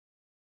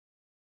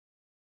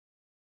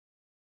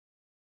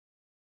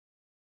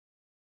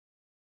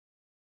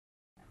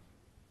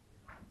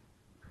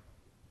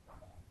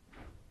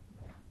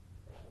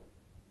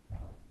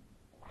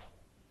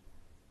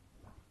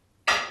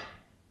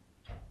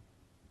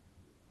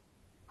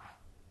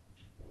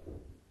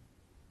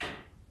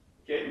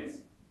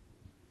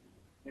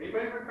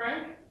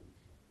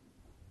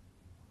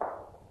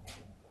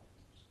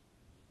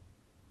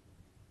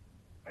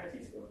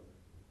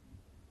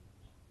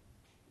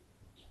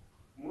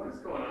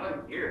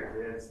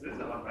This is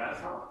not bad,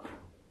 huh?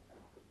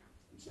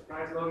 I'm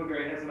surprised Logan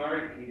Gray hasn't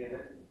already peed in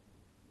it.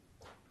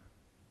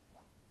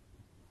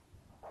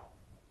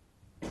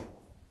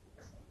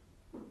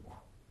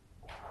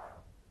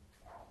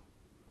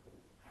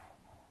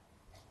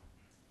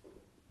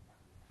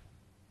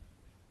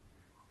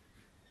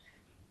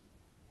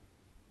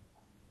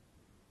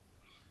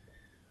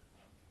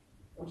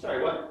 I'm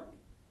sorry, what?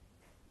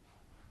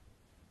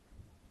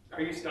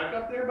 Are you stuck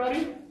up there,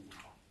 buddy?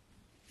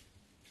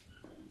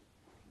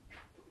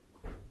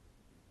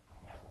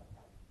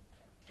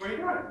 What are you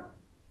doing?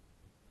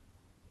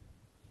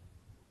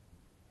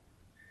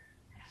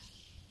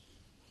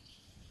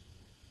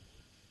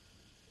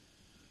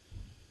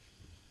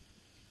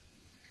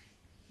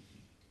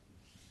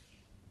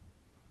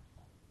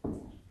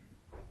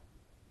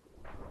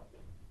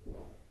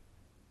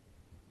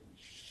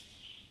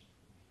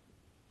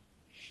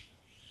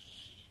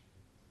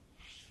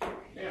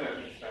 Man, that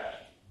thing's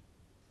fat.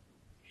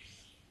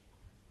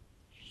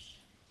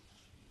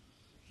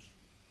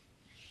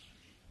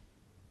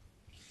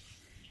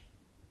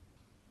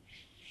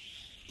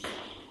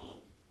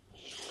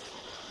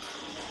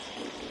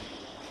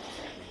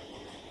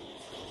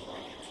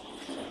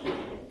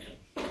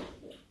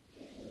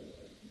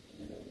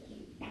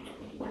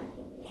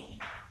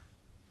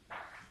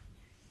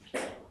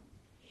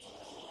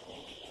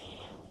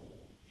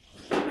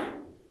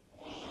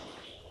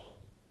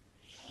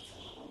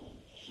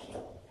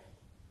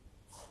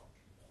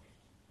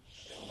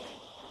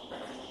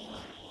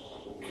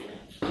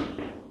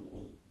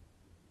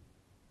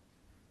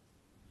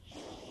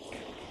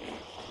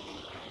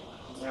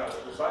 Now,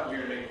 there's a button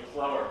here to make it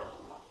slower.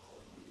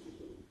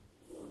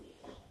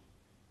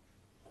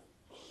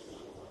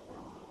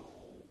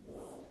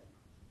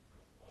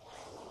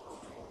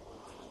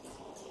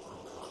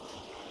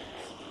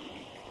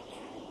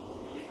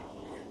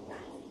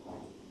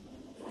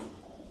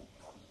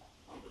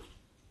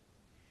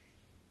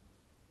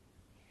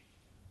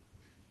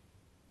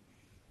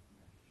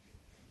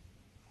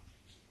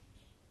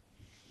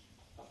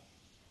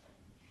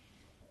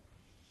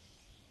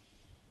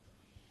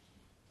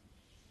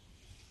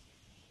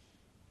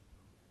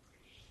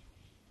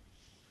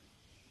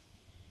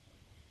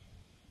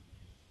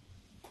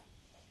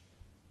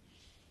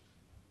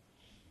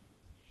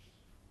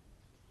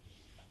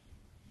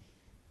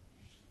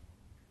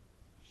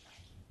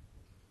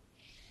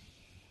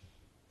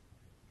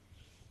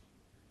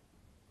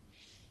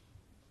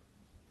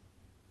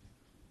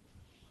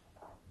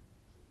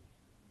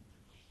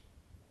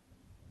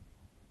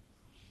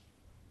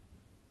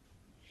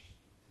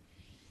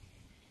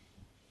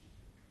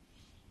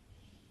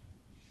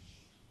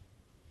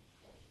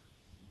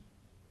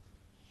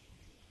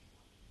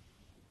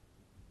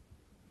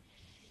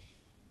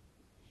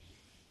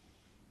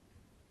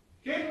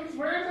 Kittens,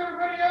 where's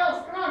everybody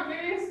else? Come on,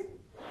 kitties.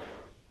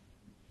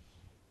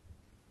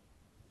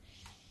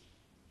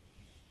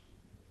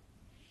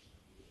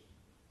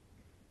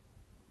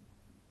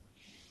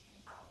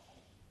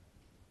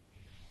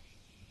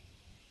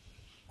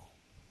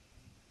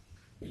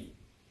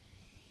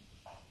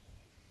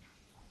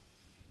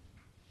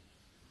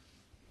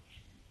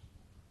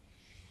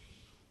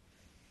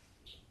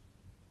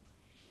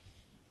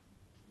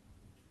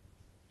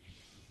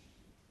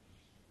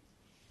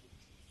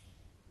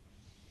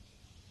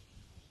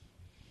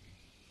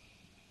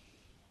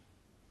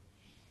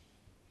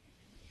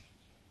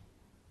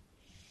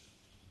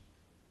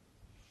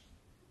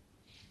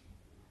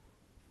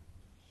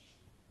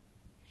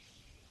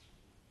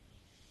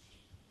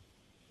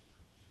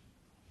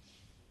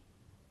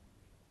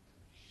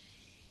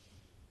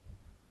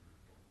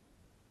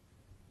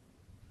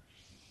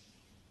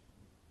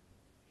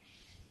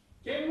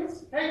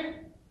 Kittens, hey,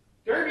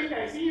 Derby,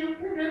 I see you.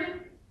 Here, Derby.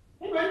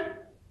 Hey, bud.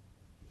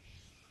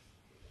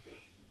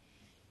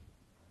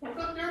 What's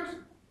up, Derbs?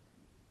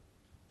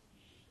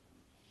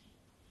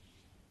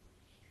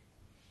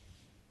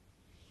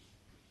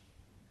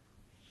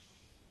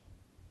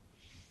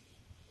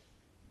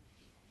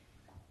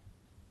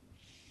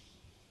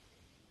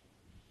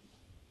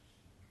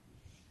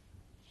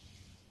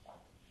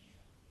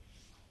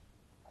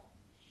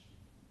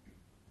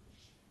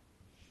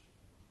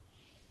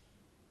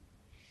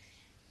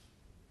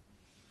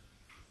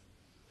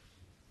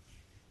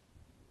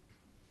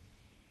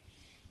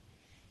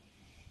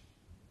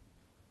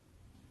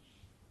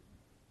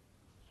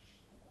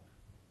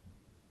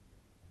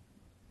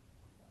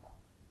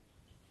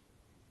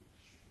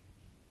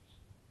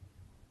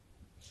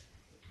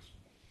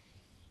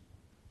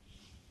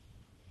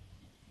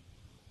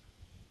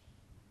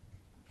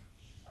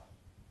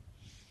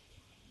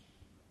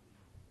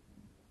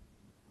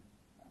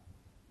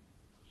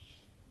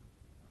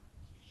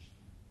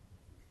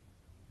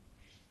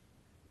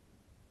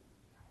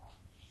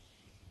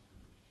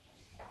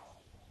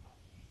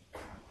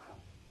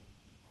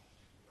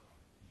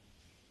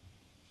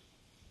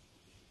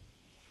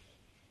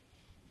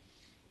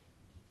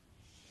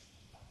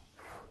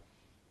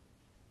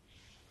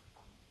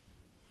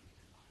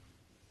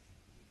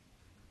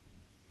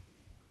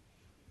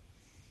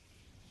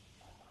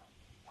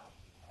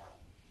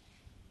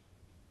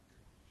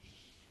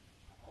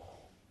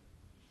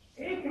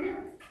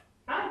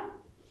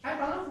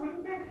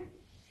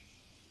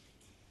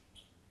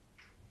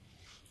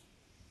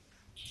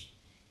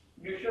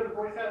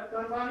 voice out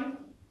done, Bonnie?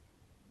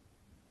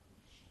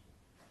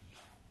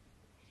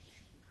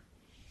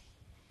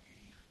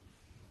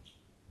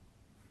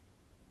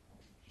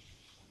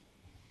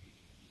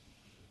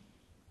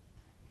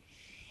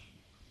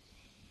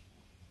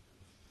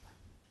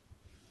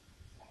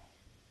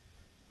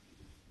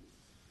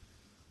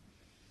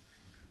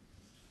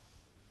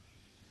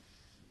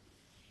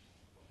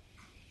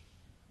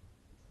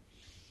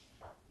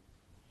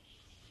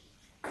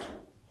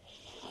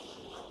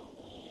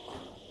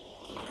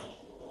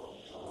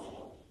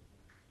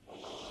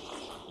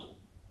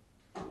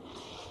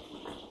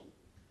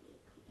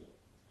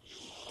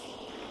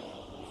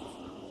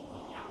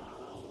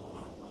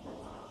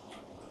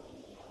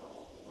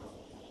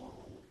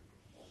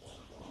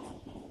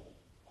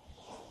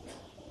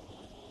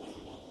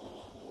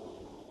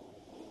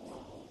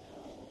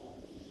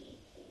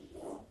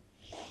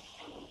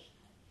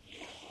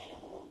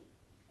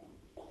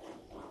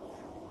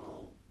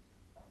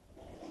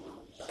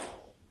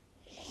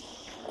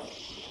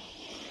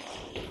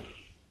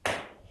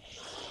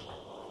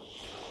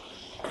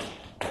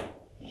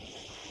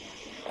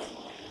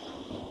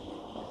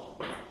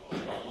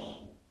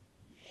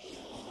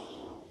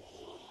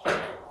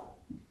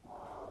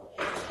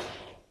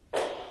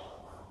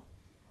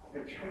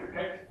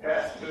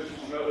 Pass to the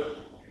mode.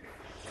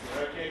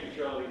 I can't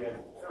control it again.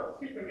 Oh,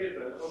 see if I can get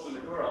to open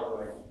the door all the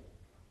way.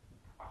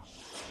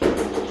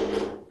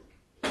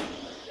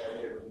 Gotta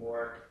hit it with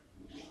more.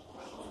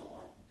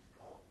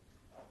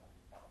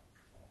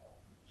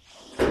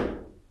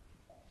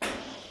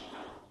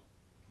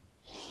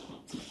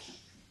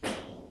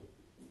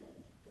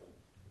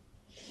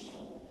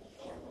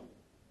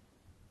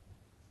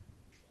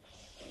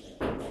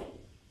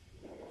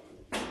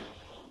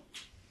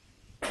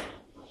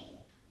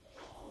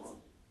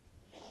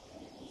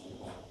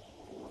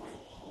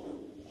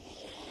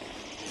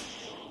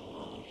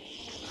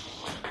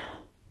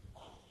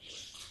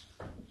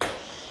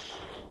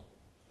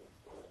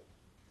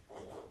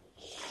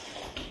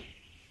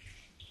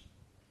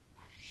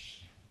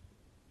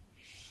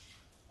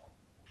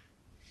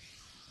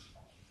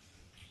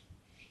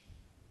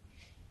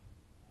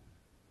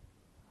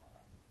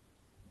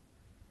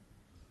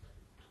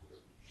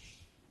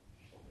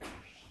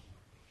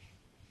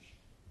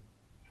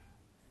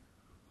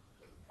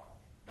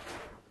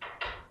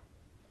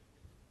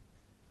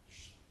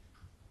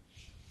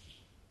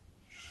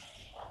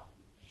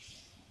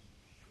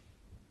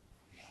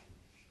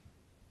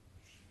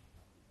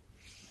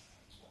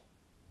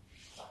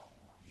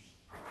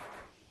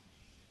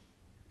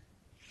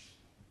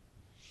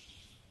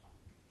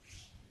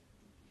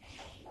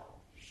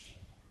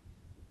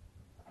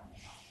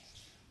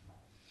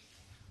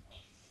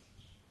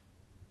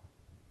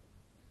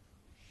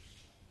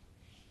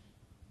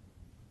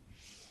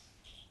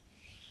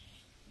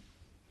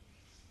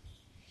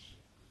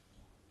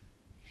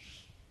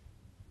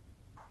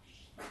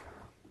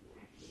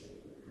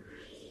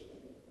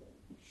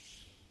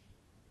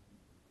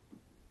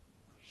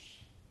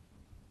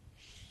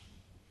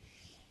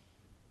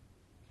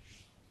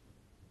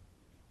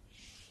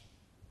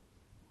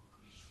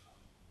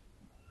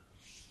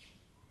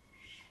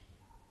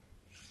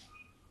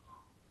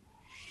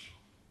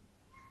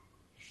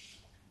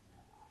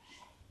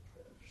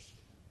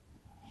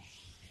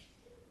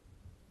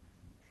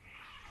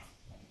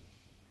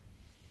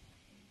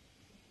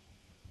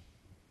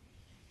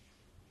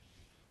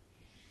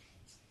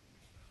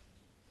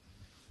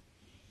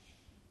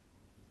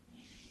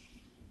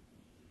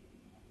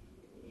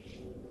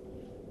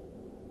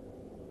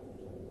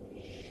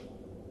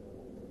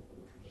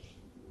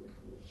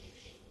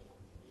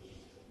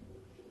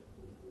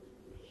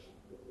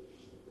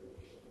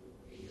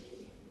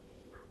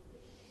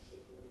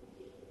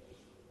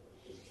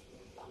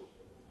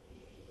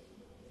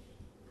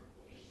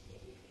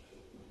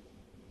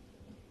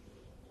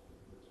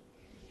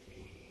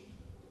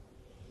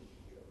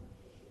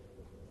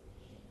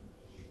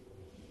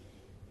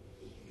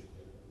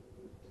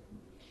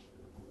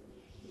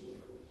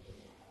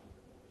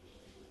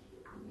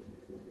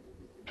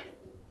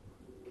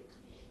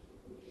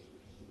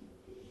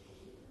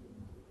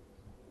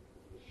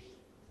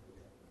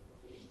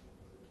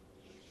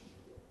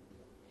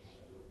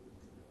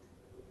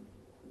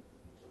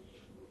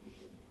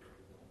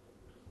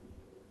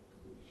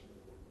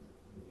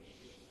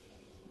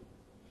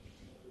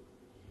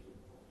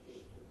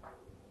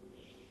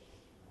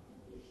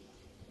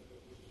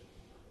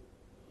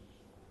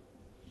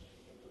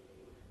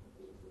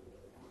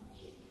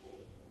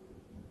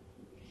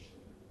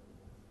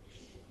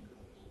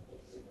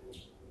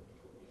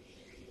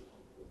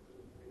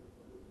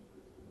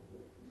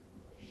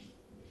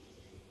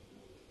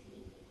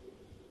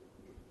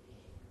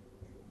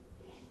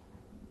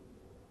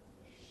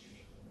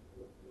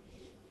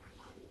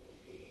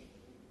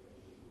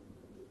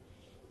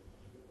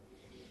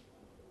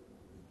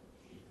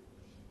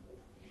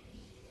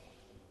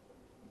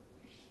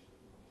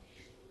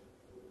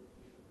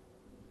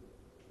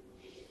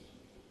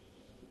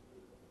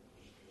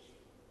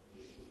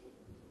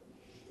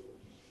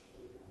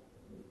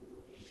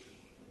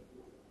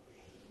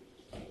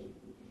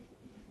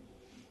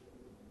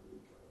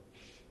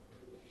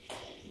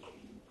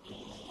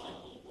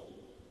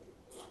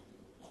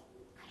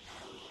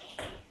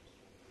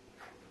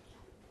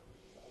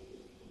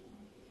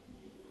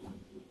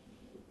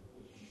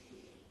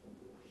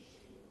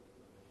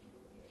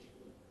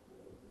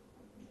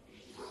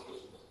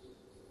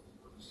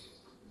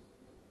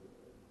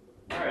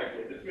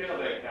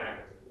 mailbag time.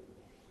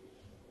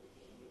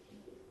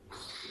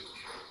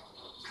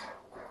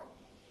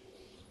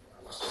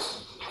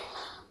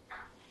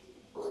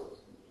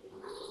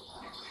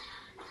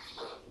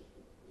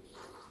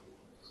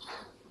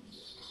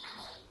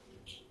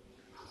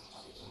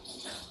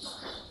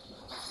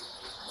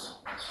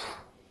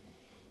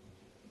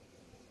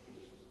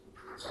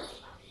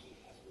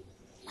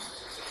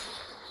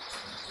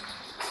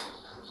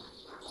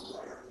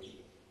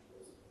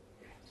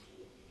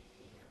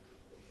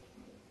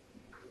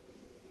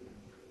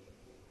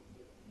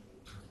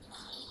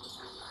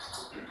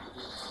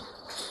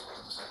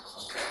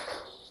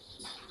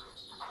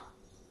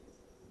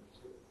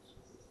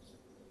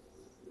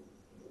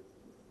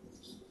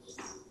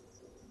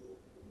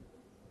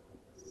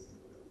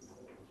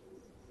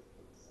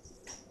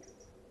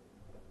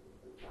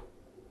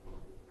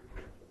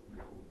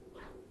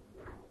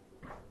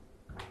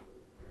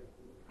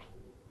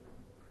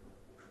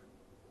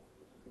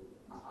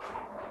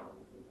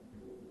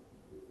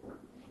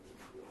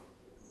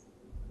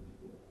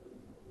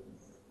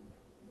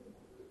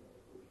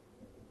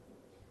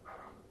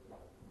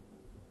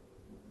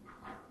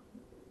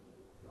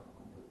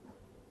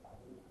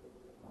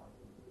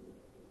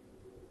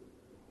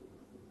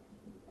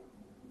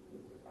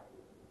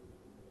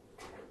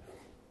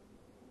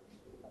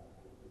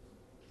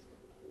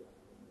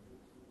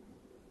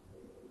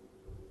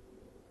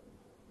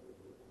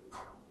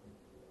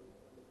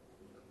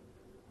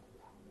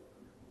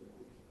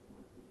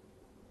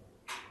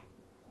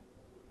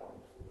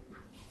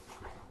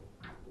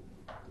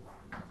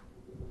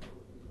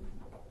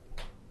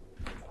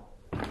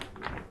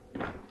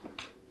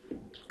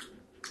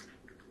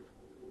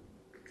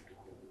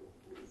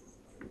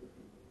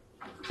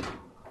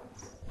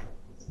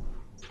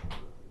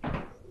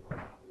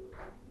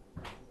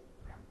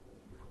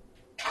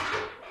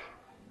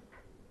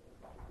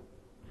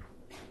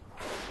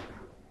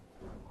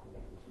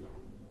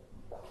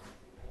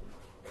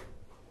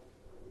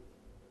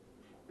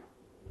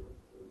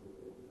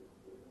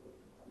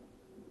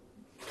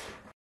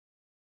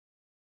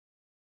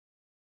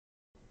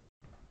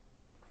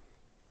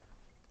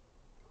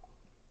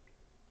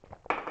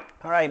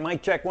 All right,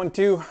 mic check, 1,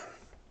 2.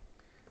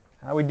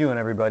 How we doing,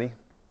 everybody?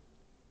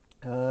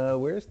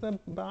 Where's the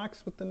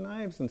box with the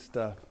knives and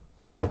stuff?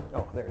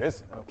 Oh, there it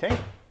is. Okay.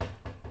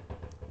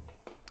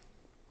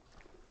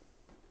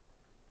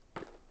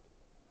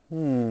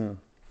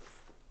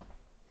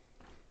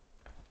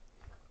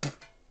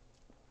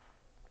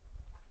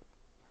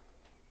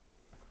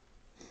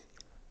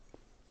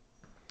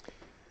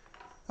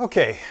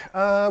 Okay,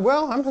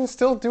 well, I'm going to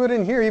still do it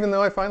in here, even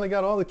though I finally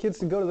got all the kids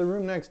to go to the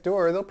room next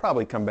door. They'll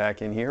probably come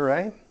back in here,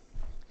 right?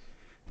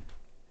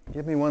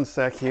 Give me 1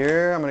 sec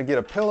here. I'm going to get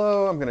a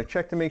pillow. I'm going to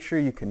check to make sure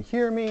you can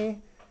hear me.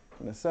 I'm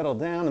going to settle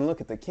down and look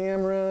at the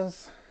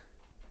cameras.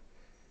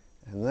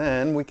 And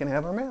then we can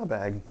have our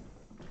mailbag.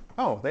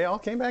 Oh, they all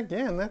came back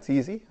in. That's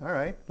easy. All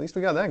right, at least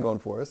we got that going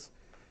for us.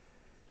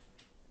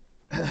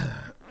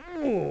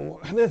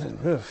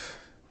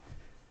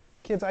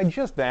 Kids, I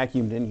just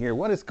vacuumed in here.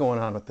 What is going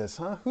on with this,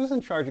 huh? Who's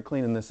in charge of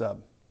cleaning this up?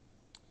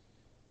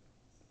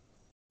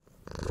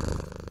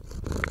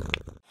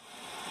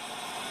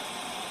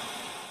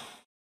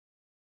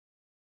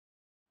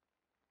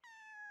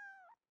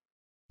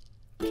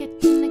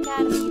 Kitten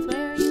Academy's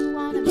where you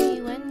want to be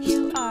when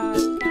you are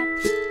a cat.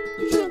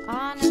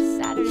 On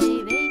a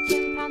Saturday, they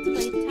can pounce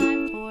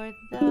playtime for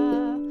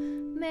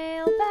the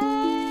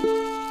mailbag.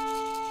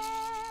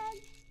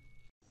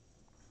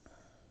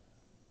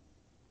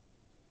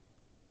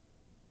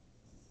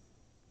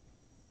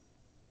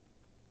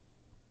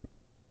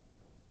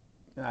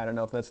 I don't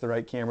know if that's the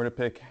right camera to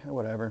pick.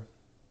 Whatever.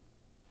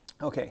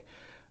 Okay.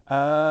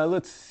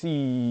 Let's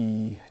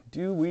see.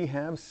 Do we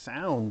have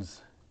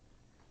sounds?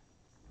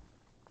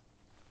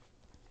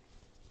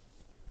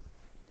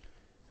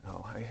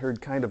 Oh, I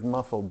heard kind of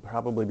muffled,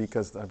 probably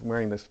because I'm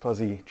wearing this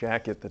fuzzy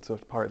jacket that's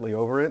partly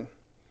over it.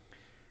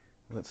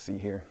 Let's see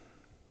here.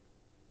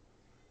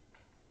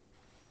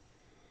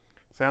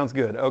 Sounds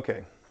good.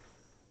 Okay.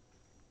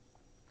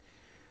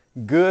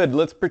 Good.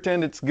 Let's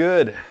pretend it's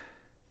good.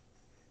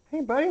 Hey,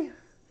 buddy.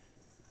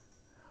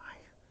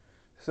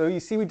 So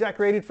you see we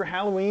decorated for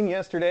Halloween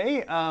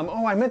yesterday.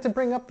 Oh, I meant to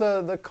bring up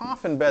the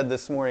coffin bed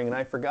this morning, and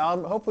I forgot.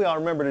 Hopefully I'll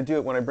remember to do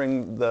it when I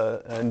bring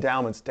the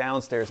endowments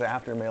downstairs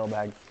after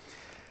mailbag.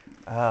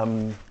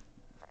 I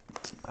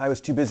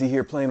was too busy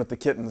here playing with the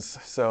kittens.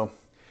 So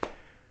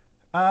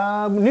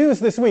news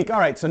this week. All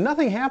right, so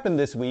nothing happened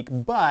this week,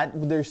 but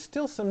there's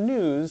still some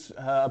news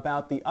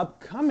about the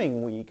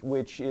upcoming week,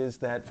 which is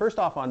that first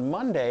off on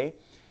Monday,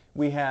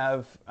 we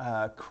have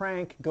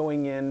Crank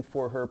going in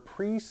for her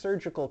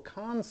pre-surgical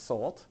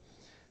consult.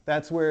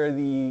 That's where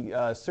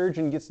the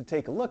surgeon gets to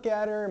take a look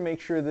at her, make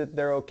sure that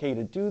they're okay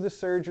to do the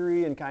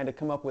surgery, and kind of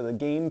come up with a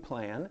game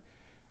plan.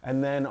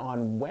 And then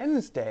on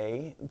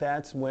Wednesday,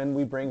 that's when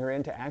we bring her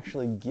in to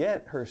actually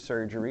get her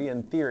surgery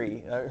in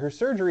theory. Her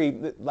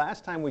surgery,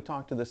 last time we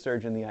talked to the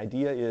surgeon, the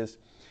idea is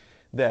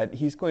that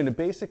he's going to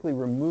basically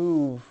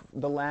remove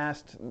the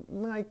last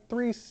like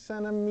 3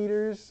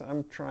 centimeters.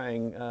 I'm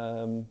trying,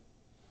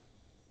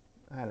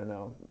 I don't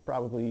know,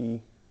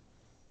 probably,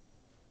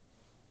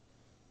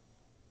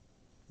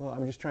 well,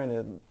 I'm just trying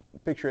to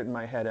picture it in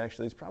my head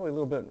actually. It's probably a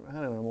little bit, I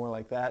don't know, more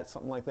like that,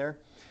 something like there,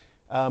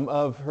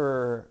 of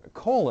her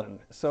colon.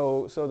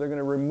 So they're going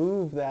to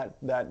remove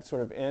that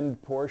sort of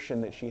end portion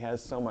that she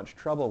has so much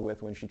trouble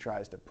with when she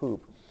tries to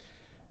poop.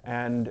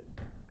 And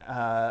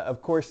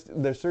of course,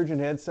 the surgeon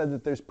had said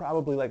that there's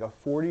probably like a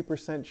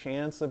 40%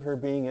 chance of her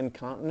being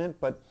incontinent,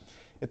 but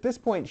at this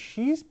point,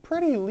 she's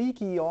pretty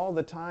leaky all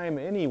the time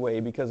anyway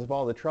because of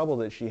all the trouble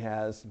that she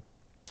has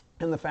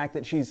and the fact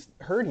that she's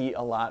hurty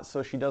a lot,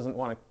 so she doesn't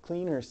want to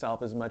clean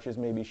herself as much as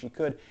maybe she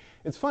could.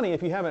 It's funny,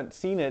 if you haven't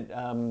seen it,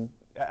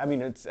 I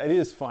mean, it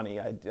is funny.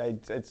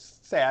 It's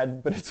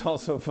sad, but it's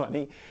also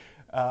funny.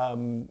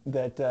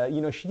 That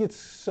you know, she gets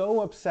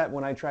so upset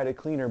when I try to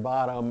clean her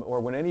bottom or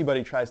when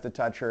anybody tries to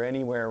touch her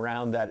anywhere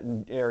around that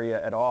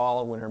area at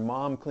all, when her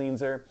mom cleans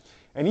her,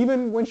 and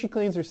even when she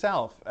cleans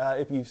herself.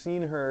 If you've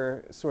seen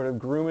her sort of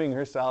grooming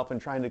herself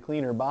and trying to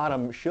clean her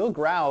bottom, she'll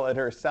growl at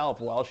herself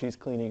while she's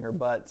cleaning her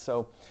butt.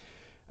 So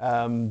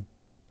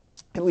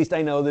at least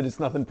I know that it's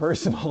nothing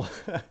personal.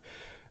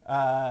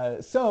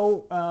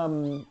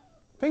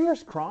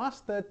 Fingers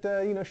crossed that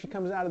you know, she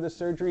comes out of the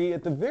surgery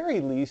at the very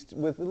least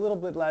with a little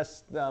bit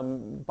less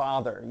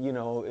bother. You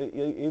know,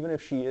 even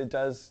if she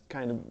does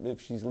kind of,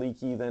 if she's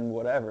leaky, then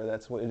whatever.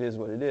 That's what it is.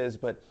 What it is.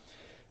 But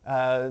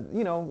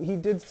you know, he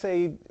did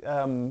say,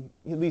 at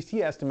least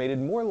he estimated,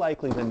 more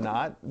likely than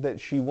not that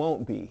she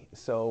won't be.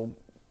 So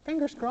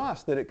fingers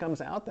crossed that it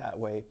comes out that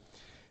way.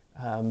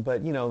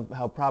 But you know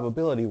how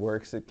probability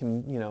works. It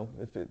can, you know,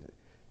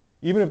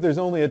 even if there's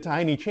only a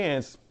tiny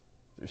chance,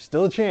 there's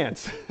still a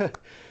chance.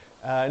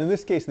 And in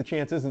this case, the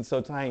chance isn't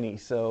so tiny,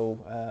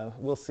 so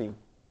we'll see.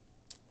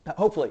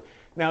 Hopefully.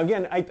 Now,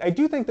 again, I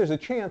do think there's a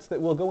chance that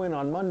we'll go in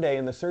on Monday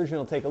and the surgeon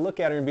will take a look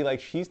at her and be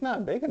like, she's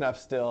not big enough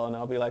still. And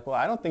I'll be like, well,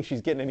 I don't think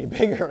she's getting any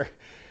bigger.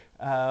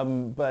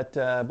 But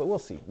we'll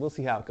see. We'll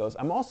see how it goes.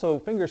 I'm also,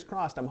 fingers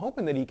crossed, I'm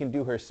hoping that he can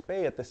do her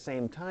spay at the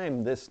same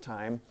time this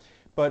time.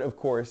 But, of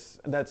course,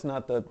 that's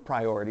not the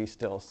priority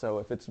still. So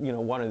if it's, you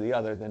know, one or the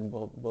other, then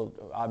we'll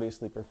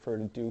obviously prefer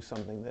to do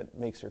something that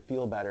makes her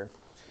feel better.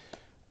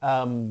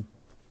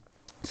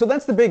 So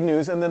that's the big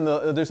news, and then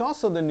there's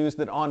also the news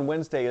that on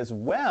Wednesday as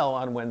well,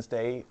 on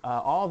Wednesday,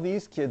 all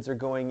these kids are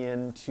going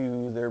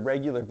into their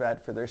regular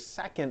vet for their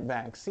second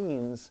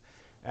vaccines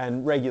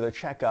and regular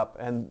checkup,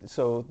 and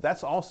so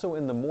that's also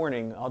in the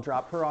morning. I'll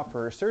drop her off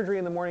for her surgery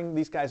in the morning.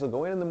 These guys will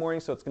go in the morning,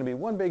 so it's going to be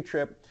one big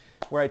trip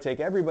where I take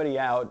everybody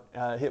out,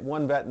 hit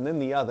one vet and then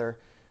the other.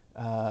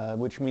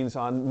 Which means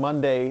on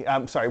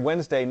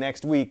Wednesday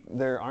next week,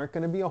 there aren't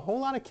going to be a whole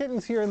lot of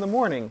kittens here in the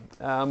morning.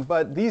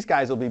 But these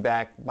guys will be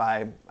back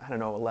by, I don't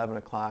know, 11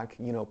 o'clock,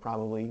 you know,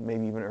 probably,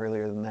 maybe even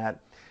earlier than that.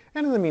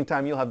 And in the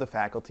meantime, you'll have the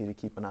faculty to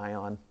keep an eye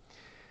on.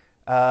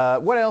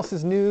 What else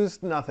is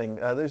news? Nothing.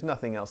 There's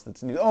nothing else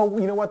that's new. Oh,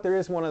 you know what? There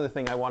is one other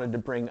thing I wanted to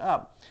bring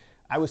up.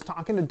 I was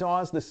talking to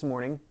Dawes this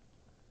morning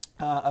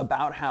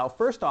about how,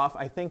 first off,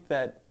 I think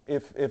that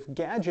if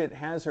Gadget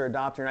has her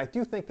adopter, and I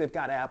do think they've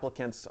got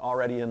applicants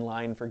already in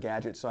line for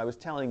Gadget, so I was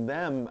telling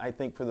them, I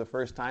think for the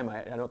first time,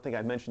 I don't think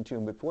I've mentioned to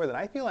them before, that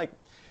I feel like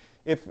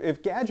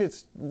if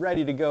Gadget's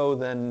ready to go,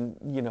 then,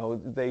 you know,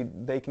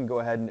 they can go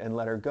ahead and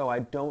let her go. I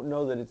don't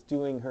know that it's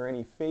doing her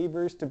any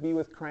favors to be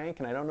with Crank,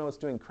 and I don't know it's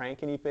doing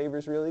Crank any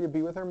favors really to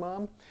be with her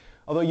mom.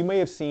 Although you may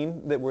have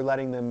seen that we're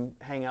letting them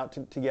hang out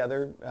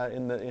together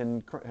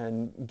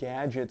in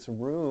Gadget's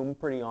room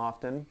pretty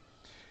often.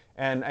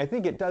 And I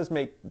think it does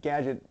make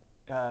Gadget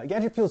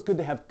feels good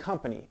to have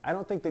company. I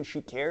don't think that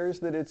she cares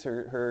that it's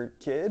her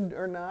kid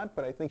or not,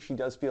 but I think she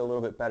does feel a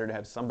little bit better to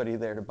have somebody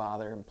there to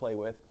bother and play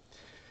with.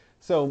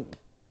 So,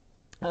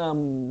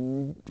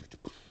 oh,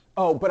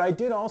 but I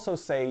did also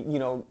say, you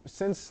know,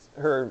 since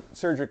her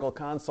surgical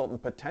consult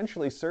and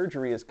potentially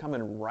surgery is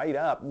coming right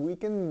up, we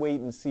can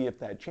wait and see if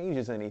that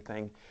changes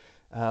anything.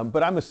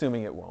 But I'm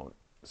assuming it won't.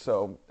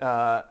 So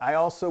I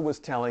also was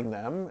telling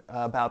them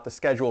about the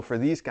schedule for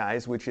these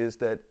guys, which is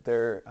that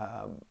they're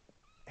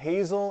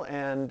Hazel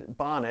and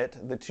Bonnet,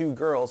 the two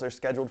girls, are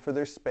scheduled for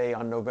their spay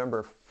on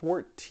November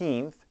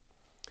 14th.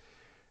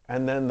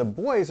 And then the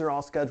boys are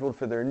all scheduled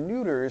for their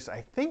neuters,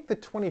 I think the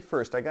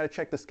 21st. I got to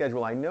check the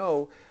schedule. I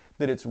know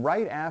that it's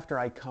right after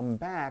I come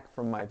back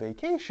from my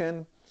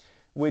vacation,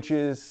 which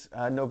is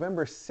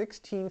November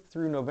 16th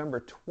through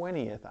November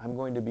 20th. I'm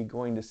going to be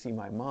going to see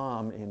my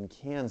mom in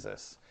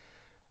Kansas.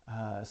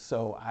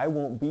 So I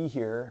won't be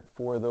here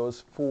for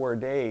those 4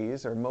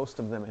 days, or most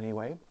of them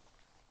anyway.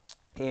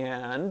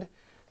 And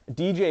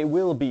DJ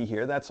will be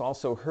here. That's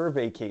also her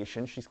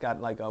vacation. She's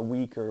got like a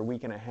week or a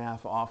week and a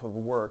half off of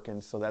work,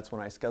 and so that's when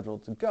I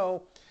scheduled to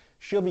go.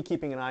 She'll be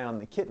keeping an eye on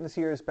the kittens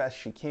here as best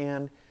she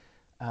can.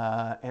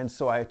 And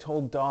so I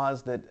told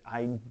Dawes that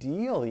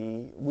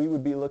ideally we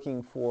would be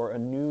looking for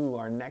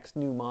our next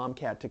new mom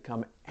cat to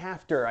come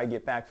after I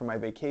get back from my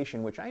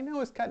vacation, which I know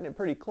is cutting it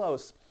pretty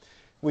close.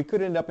 we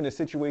could end up in a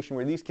situation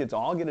where these kids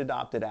all get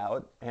adopted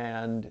out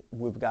and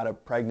we've got a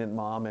pregnant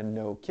mom and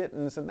no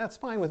kittens, and that's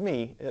fine with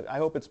me. I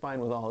hope it's fine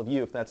with all of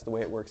you if that's the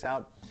way it works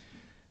out.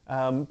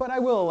 But I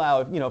will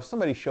allow, if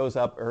somebody shows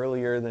up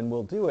earlier, then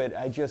we'll do it.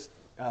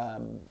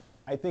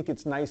 I think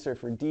it's nicer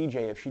for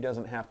DJ if she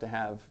doesn't have to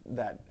have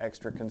that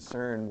extra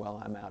concern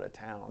while I'm out of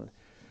town.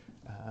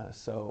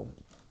 So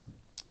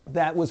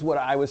that was what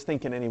I was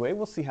thinking anyway.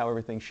 We'll see how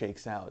everything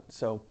shakes out.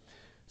 So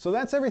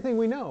that's everything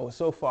we know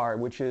so far,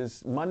 which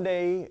is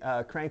Monday,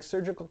 Crank's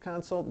surgical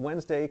consult,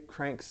 Wednesday,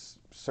 Crank's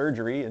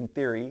surgery in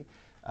theory.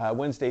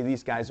 Wednesday,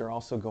 these guys are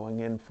also going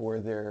in for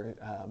their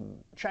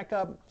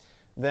checkup.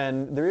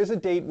 Then there is a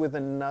date with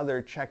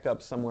another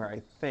checkup somewhere,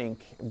 I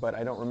think, but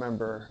I don't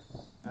remember.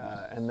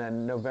 And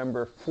then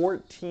November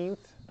 14th,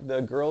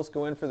 the girls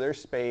go in for their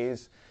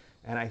spays.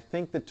 And I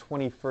think the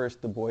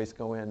 21st, the boys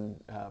go in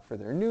for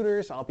their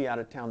neuters. I'll be out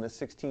of town the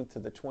 16th to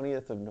the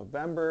 20th of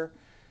November.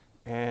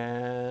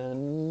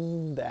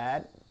 And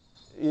that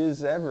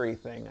is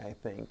everything, I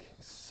think.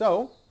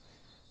 So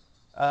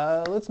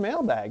let's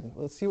mailbag.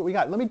 Let's see what we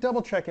got. Let me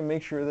double check and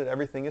make sure that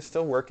everything is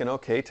still working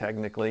okay,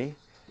 technically.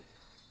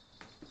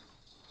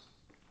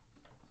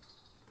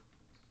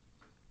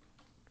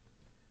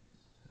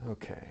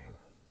 Okay.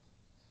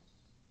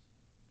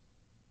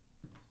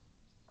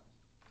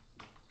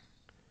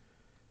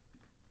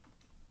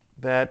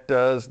 That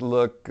does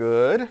look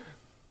good.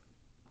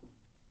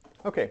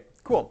 Okay,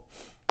 cool.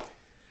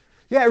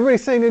 Yeah,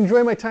 everybody's saying to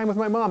enjoy my time with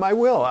my mom. I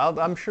will.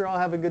 I'm sure I'll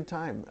have a good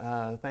time.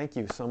 Thank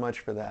you so much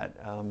for that.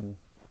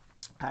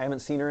 I haven't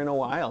seen her in a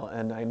while,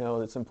 and I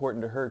know it's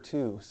important to her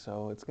too.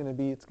 So it's gonna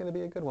be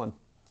a good one.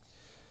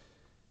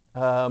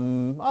 I'll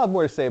have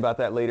more to say about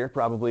that later,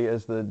 probably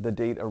as the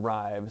date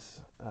arrives.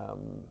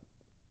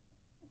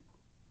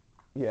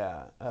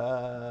 Yeah.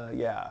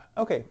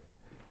 Okay.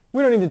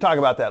 We don't need to talk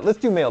about that. Let's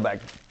do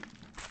mailbag.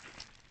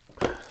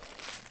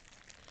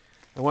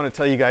 I want to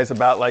tell you guys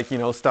about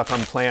stuff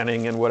I'm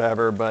planning and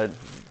whatever, but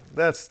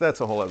that's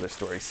a whole other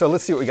story. So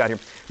let's see what we got here.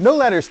 No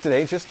letters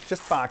today,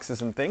 just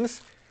boxes and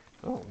things.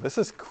 Oh, this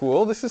is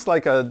cool. This is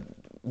like a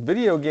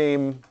video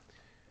game.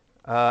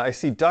 I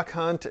see Duck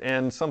Hunt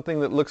and something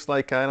that looks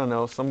like, I don't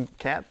know, some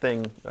cat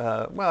thing.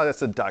 Well,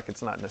 that's a duck.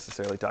 It's not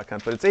necessarily Duck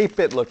Hunt, but it's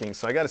 8-bit looking,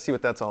 so I got to see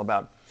what that's all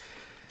about.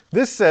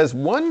 This says,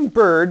 one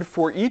bird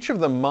for each of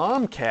the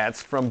mom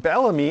cats from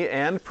Bellamy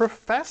and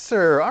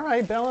Professor. All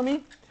right,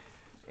 Bellamy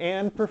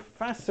and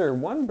Professor.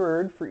 One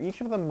bird for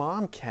each of the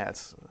mom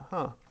cats.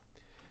 Huh.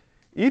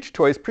 Each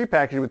toy is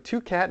prepackaged with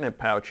 2 catnip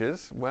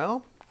pouches.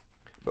 Well,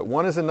 but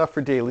one is enough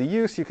for daily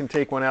use. You can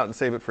take one out and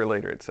save it for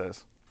later, it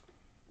says.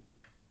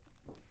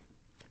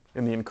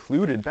 In the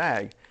included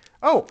bag.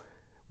 Oh,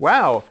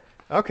 wow.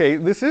 Okay,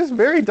 this is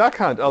very Duck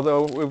Hunt,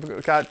 although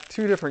we've got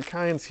 2 different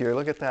kinds here.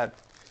 Look at that.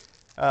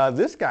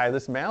 This guy,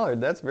 this mallard,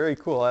 that's very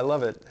cool. I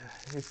love it.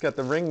 He's got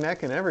the ring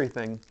neck and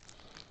everything.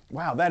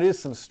 Wow, that is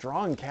some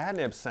strong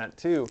catnip scent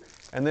too.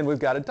 And then we've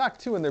got a duck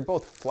too, and they're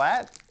both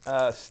flat,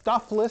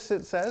 stuffless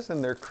it says,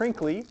 and they're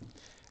crinkly.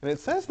 And it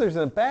says there's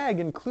a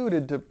bag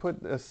included to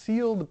put, a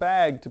sealed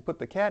bag to put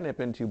the catnip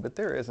into, but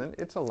there isn't.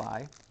 It's a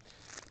lie.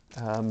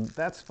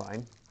 That's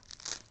fine.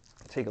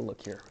 Take a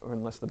look here, or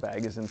unless the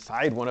bag is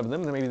inside one of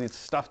them, then maybe these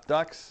stuffed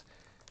ducks.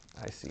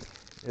 I see.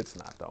 It's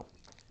not though.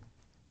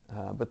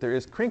 But there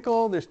is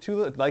crinkle. There's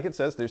 2, like it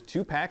says, there's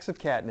 2 packs of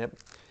catnip.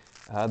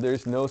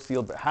 There's no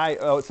sealed bag. Hi.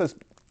 Oh, it says,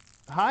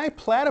 hi,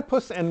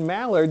 platypus and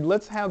mallard.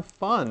 Let's have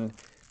fun.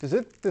 Does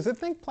it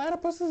think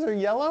platypuses are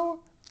yellow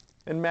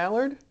and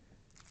mallard?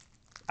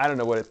 I don't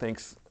know what it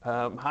thinks.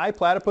 Hi,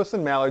 platypus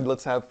and mallard.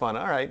 Let's have fun.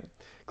 All right,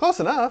 close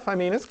enough. I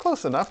mean, it's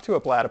close enough to a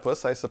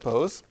platypus, I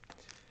suppose.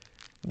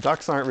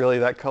 Ducks aren't really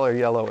that color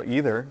yellow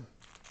either,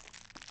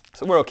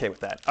 so we're okay with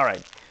that. All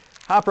right.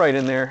 Hop right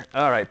in there.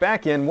 All right,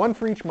 back in. One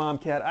for each mom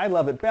cat. I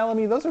love it.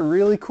 Bellamy, those are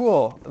really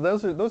cool.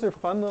 Those are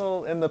fun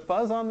little, and the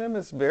fuzz on them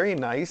is very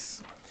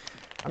nice.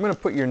 I'm going to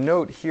put your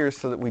note here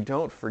so that we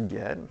don't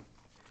forget.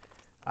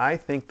 I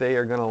think they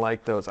are going to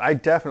like those. I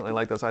definitely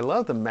like those. I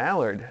love the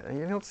mallard.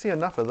 You don't see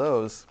enough of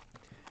those.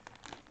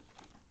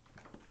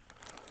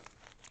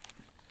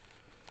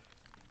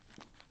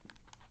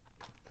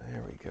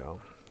 There we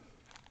go.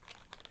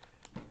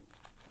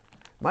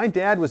 My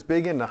dad was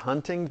big into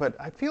hunting, but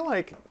I feel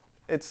like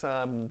it's,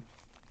 I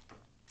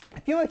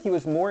feel like he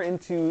was more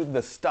into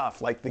the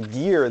stuff, like the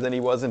gear, than he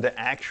was into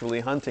actually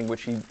hunting,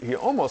 which he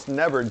almost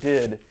never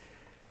did.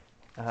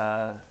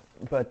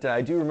 But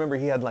I do remember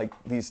he had like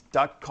these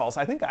duck calls.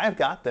 I think I've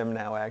got them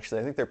now,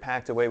 actually. I think they're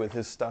packed away with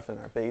his stuff in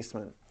our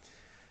basement.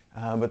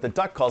 But the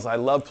duck calls, I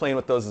loved playing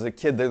with those as a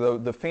kid. They're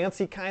the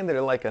fancy kind that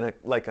are like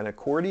an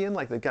accordion,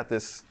 like they've got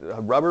this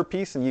rubber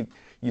piece, and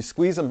you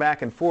squeeze them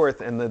back and forth,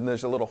 and then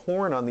there's a little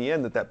horn on the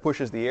end that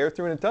pushes the air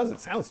through, and it does.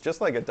 It sounds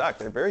just like a duck.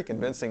 They're very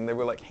convincing. They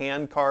were like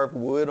hand-carved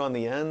wood on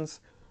the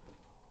ends.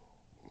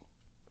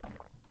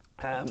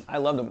 I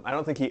loved them. I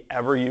don't think he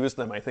ever used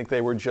them. I think they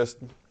were just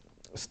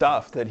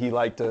stuff that he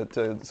liked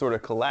to sort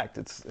of collect.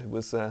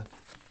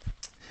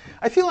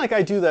 I feel like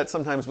I do that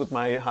sometimes with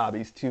my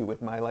hobbies too,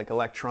 with my like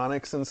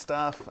electronics and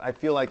stuff. I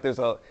feel like there's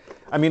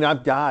I mean,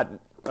 I've got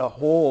a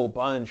whole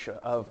bunch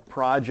of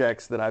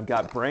projects that I've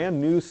got brand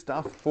new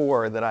stuff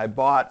for that I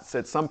bought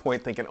at some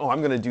point thinking, oh, I'm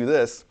going to do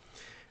this.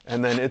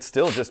 And then it's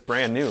still just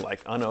brand new,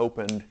 like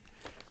unopened.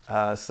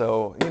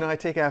 So, you know, I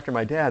take after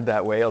my dad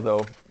that way,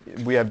 although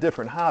we have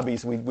different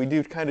hobbies. We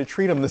do kind of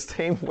treat them the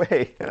same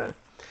way.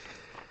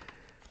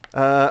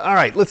 All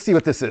right, let's see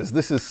what this is.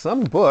 This is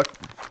some book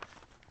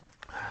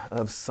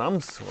of some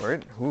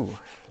sort. Ooh,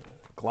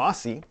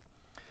 glossy.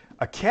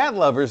 A cat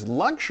lover's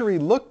luxury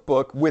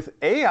lookbook with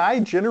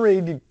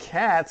AI-generated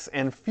cats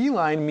and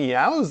feline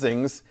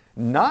meowsings,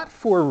 not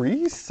for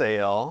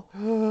resale.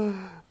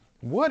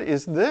 What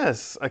is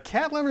this? A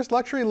cat lover's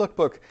luxury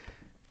lookbook.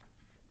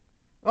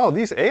 Oh,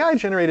 these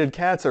AI-generated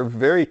cats are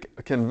very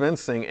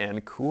convincing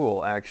and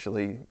cool,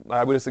 actually.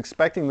 I was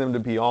expecting them to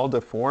be all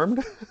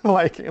deformed,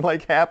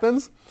 like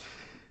happens.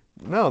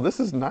 No,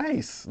 this is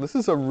nice. This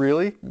is a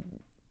really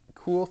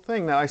cool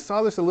thing. Now, I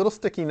saw there's a little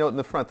sticky note in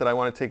the front that I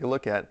want to take a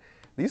look at.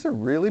 These are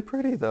really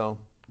pretty, though.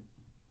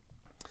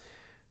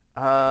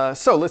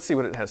 So let's see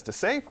what it has to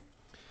say.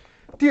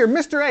 Dear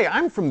Mr. A,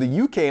 I'm from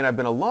the UK and I've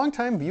been a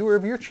longtime viewer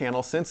of your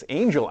channel since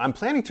Angel. I'm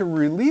planning to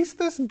release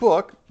this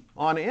book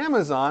on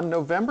Amazon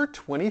November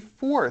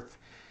 24th.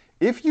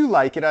 If you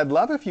like it, I'd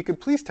love if you could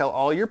please tell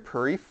all your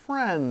purry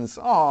friends.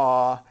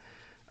 Aww.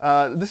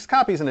 This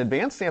copy is an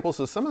advanced sample,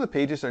 so some of the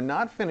pages are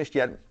not finished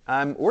yet.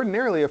 I'm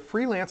ordinarily a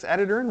freelance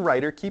editor and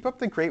writer. Keep up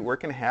the great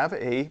work and have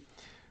a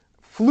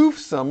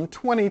floofsome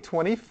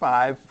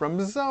 2025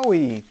 from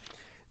Zoe.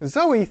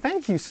 Zoe,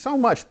 thank you so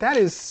much. That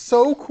is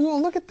so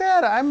cool. Look at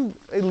that. I'm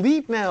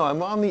elite now.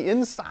 I'm on the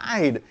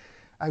inside.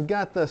 I've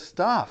got the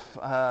stuff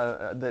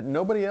that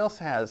nobody else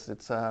has.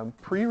 It's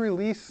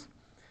pre-release.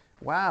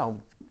 Wow.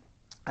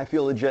 I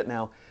feel legit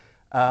now.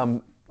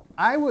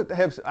 I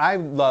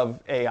love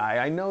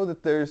AI. I know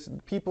that there's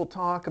people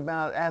talk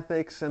about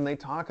ethics and they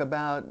talk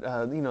about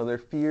you know, their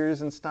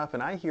fears and stuff,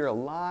 and I hear a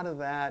lot of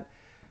that.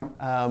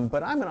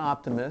 But I'm an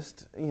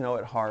optimist, you know,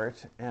 at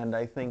heart, and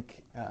I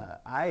think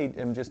I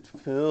am just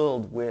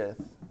filled with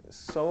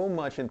so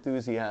much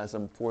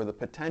enthusiasm for the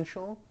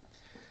potential,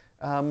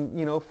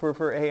 you know,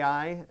 for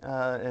AI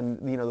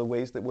and, you know, the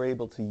ways that we're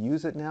able to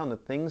use it now and the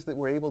things that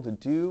we're able to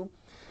do.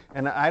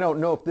 And I don't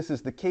know if this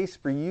is the case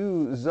for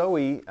you,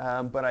 Zoe,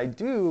 but I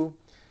do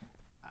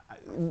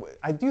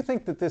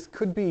think that this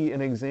could be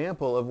an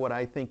example of what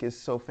I think is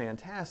so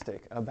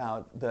fantastic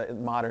about the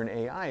modern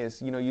AI is,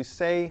 you know, you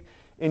say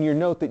in your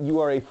note that you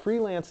are a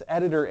freelance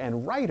editor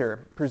and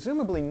writer,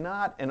 presumably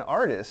not an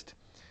artist,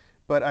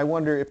 but I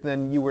wonder if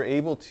then you were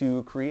able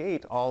to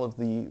create all of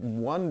the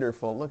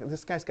wonderful, look,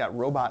 this guy's got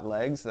robot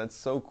legs, that's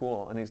so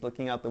cool, and he's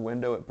looking out the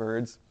window at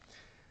birds.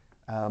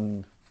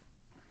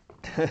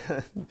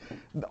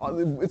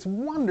 It's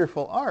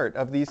wonderful art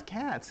of these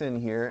cats in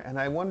here, and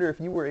I wonder if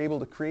you were able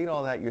to create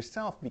all that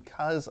yourself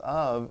because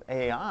of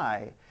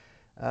AI.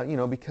 You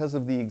know, because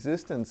of the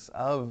existence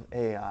of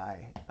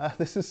AI.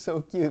 This is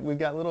so cute. We've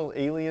got little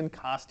alien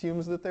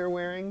costumes that they're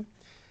wearing.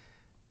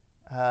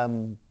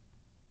 That's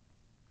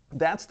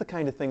the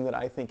kind of thing that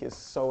I think is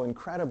so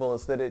incredible,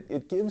 is that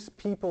it gives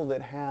people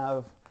that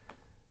have,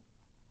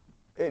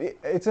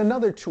 it's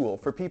another tool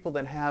for people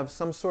that have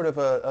some sort of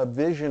a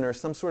vision or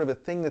some sort of a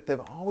thing that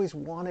they've always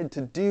wanted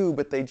to do,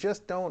 but they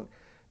just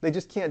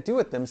can't do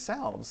it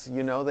themselves.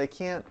 You know, they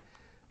can't.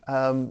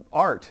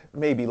 Art,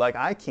 maybe, like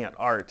I can't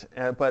art,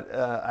 but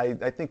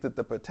I think that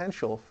the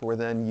potential for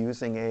then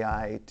using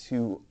AI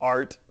to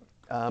art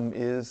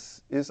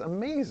is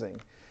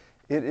amazing.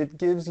 It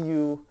gives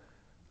you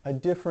a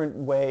different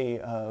way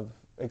of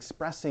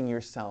expressing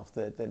yourself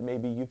that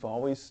maybe you've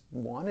always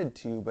wanted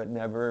to but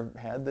never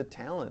had the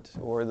talent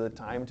or the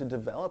time to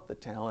develop the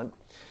talent.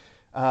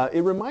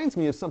 It reminds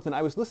me of something.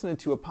 I was listening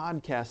to a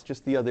podcast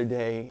just the other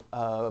day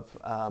of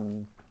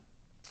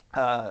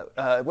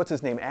what's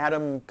his name?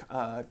 Adam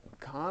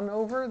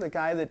Conover, the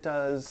guy that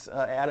does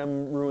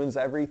Adam Ruins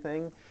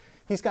Everything.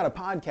 He's got a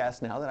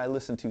podcast now that I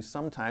listen to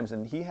sometimes,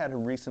 and he had a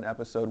recent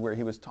episode where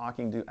he was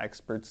talking to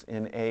experts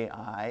in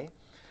AI,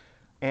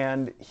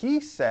 and he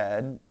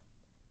said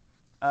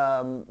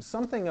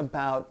something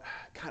about,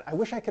 God, I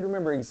wish I could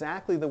remember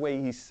exactly the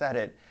way he said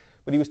it,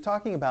 but he was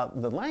talking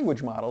about the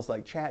language models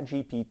like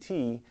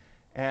ChatGPT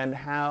and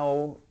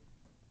how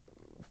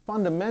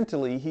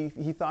fundamentally, he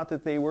thought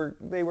that they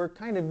were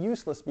kind of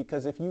useless,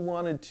 because if you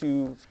wanted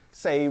to,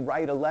 say,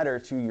 write a letter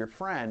to your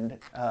friend,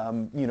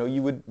 you know,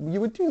 you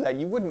would do that.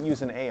 You wouldn't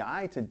use an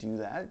AI to do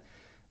that.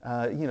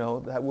 You know,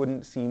 that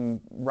wouldn't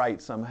seem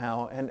right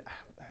somehow. And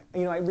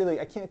you know,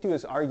 I can't do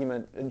his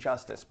argument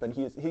justice, but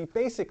he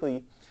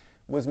basically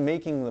was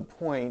making the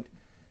point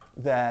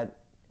that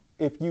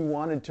if you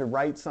wanted to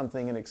write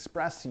something and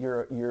express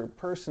your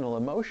personal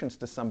emotions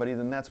to somebody,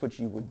 then that's what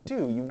you would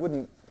do. You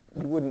wouldn't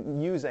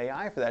use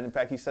AI for that. In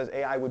fact, he says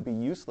AI would be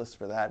useless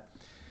for that.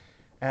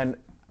 And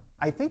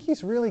I think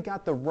he's really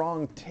got the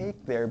wrong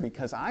take there,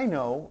 because I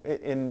know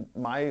in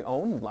my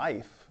own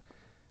life,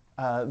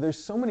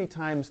 there's so many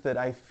times that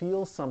I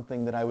feel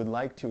something that I would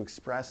like to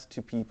express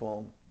to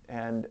people,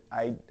 and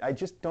I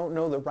just don't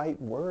know the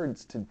right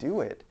words to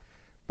do it.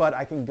 But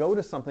I can go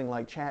to something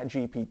like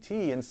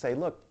ChatGPT and say,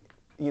 look,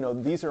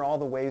 these are all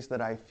the ways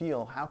that I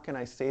feel. How can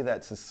I say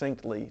that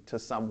succinctly to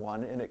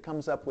someone? And it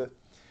comes up with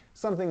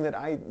something that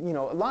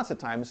lots of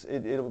times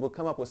it will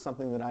come up with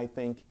something that I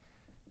think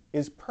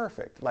is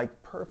perfect, like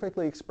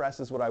perfectly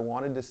expresses what I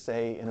wanted to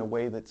say in a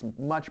way that's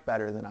much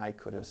better than I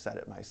could have said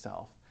it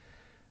myself.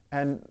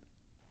 And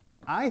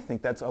I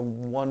think that's a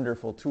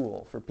wonderful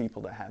tool for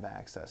people to have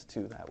access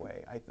to that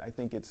way. I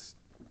think it's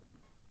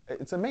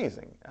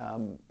amazing.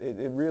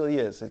 It really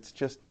is. It's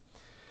just,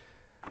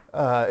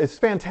 it's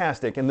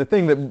fantastic. And the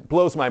thing that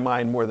blows my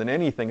mind more than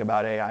anything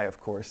about AI, of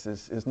course,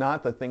 is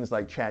not the things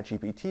like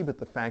ChatGPT, but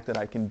the fact that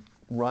I can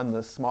run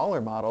the smaller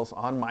models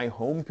on my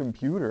home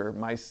computer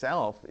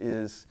myself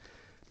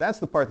that's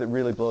the part that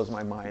really blows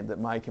my mind, that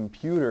my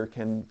computer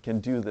can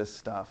do this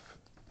stuff.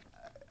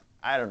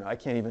 I don't know. I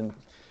can't even,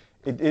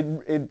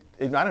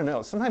 I don't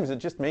know. Sometimes it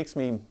just makes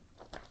me,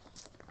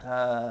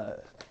 I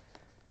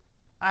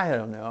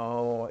don't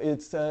know.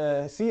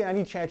 See, I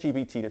need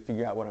ChatGPT to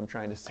figure out what I'm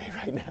trying to say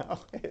right now.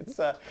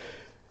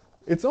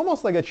 It's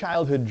almost like a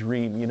childhood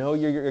dream,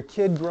 You're a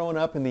kid growing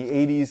up in the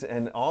 80s,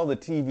 and all the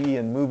TV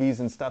and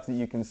movies and stuff that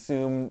you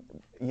consume,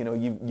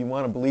 you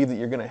want to believe that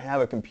you're going to have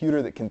a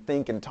computer that can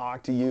think and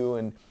talk to you,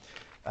 and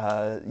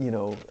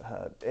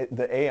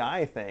the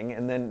AI thing,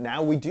 and then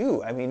now we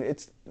do. I mean,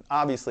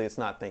 obviously it's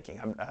not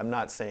thinking. I'm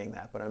not saying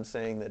that, but I'm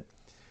saying that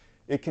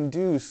it can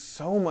do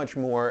so much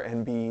more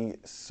and be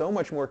so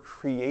much more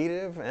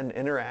creative and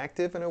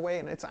interactive in a way.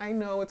 And I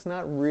know it's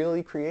not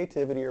really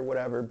creativity or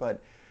whatever,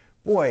 but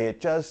boy, it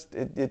does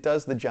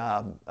the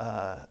job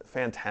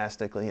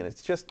fantastically. And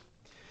it's just,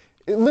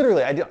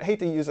 literally, I hate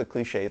to use a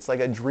cliche, it's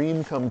like a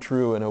dream come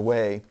true in a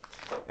way.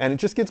 And it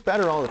just gets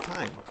better all the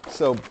time.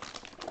 So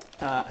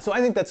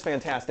I think that's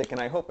fantastic,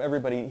 and I hope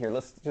everybody here,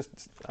 let's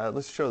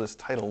show this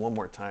title one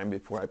more time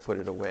before I put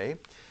it away.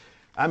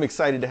 I'm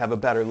excited to have a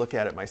better look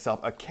at it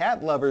myself. A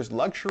Cat Lover's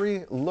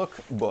Luxury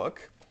Lookbook.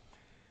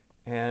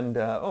 And,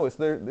 is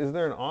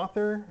there an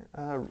author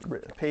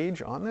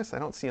page on this? I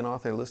don't see an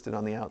author listed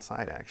on the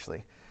outside,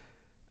 actually.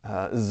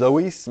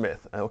 Zoe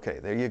Smith. Okay,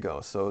 there you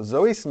go. So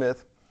Zoe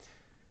Smith.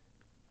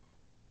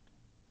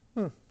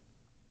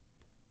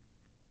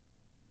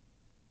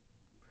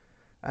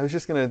 I was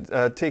just going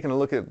to taking a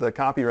look at the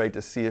copyright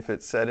to see if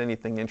it said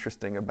anything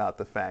interesting about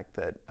the fact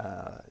that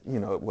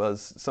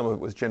some of it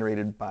was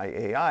generated by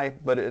AI,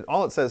 but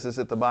all it says is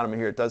at the bottom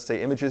here, it does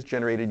say images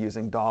generated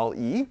using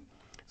DALL-E,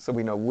 so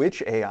we know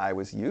which AI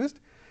was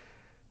used,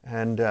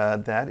 and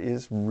that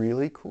is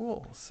really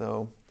cool.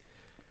 So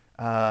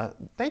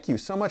thank you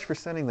so much for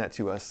sending that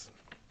to us.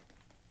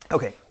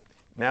 Okay,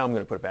 now I'm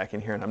going to put it back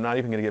in here, and I'm not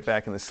even going to get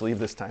back in the sleeve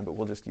this time, but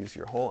we'll just use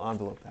your whole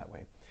envelope that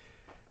way.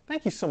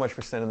 Thank you so much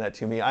for sending that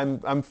to me.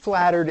 I'm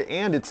flattered,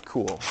 and it's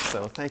cool,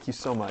 so thank you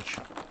so much.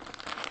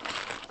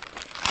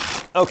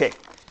 Okay,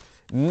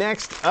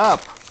 next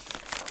up.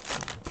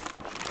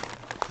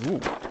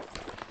 Ooh.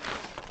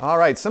 All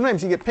right,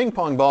 sometimes you get ping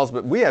pong balls,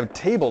 but we have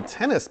table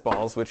tennis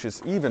balls, which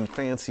is even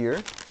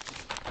fancier.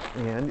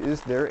 And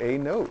is there a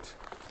note?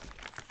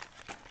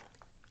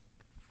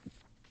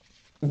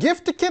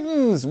 Gift to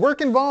kittens. Work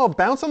involved.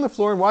 Bounce on the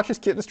floor and watch as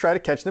kittens try to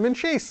catch them and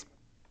chase.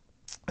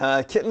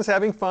 Kittens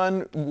having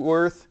fun,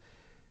 worth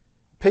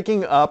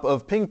picking up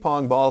of ping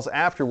pong balls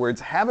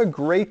afterwards. Have a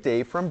great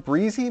day from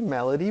Breezy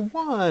Melody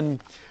 1.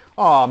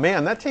 Oh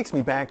man, that takes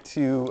me back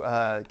to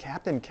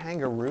Captain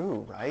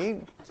Kangaroo, right?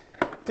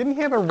 Didn't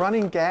he have a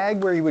running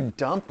gag where he would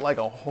dump like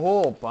a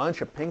whole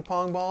bunch of ping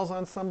pong balls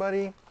on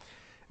somebody?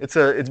 It's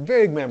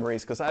vague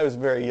memories because I was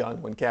very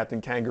young when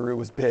Captain Kangaroo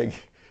was big.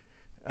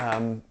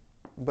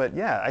 But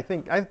yeah, I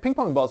think ping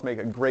pong balls make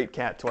a great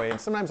cat toy,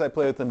 and sometimes I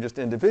play with them just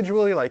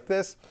individually like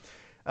this.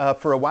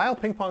 For a while,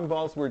 ping pong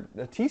balls were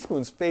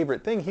Teaspoon's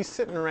favorite thing. He's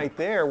sitting right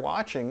there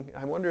watching.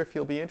 I wonder if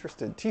he'll be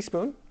interested.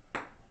 Teaspoon?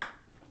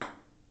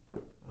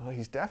 Oh,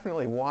 he's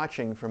definitely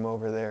watching from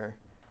over there.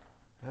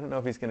 I don't know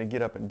if he's going to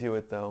get up and do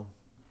it, though.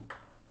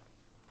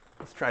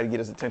 Let's try to get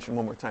his attention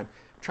one more time.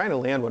 I'm trying to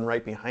land one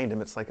right behind him.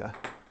 It's like a...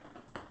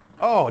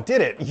 Oh,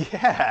 did it?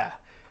 Yeah!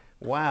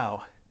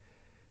 Wow.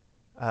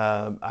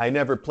 I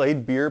never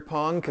played beer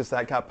pong because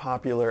that got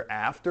popular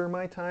after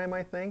my time,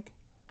 I think.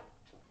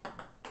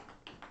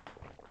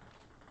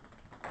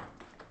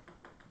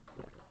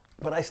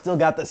 But I still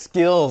got the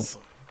skills.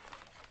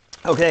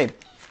 Okay.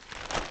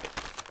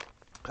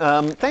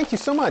 Thank you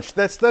so much.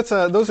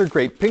 Those are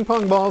great. Ping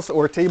pong balls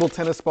or table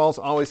tennis balls,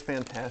 always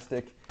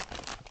fantastic.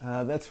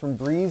 That's from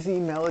Breezy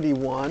Melody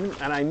 1.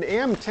 And I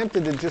am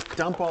tempted to just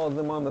dump all of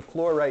them on the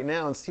floor right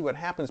now and see what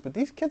happens. But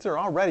these kids are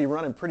already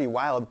running pretty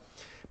wild.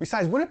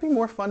 Besides, wouldn't it be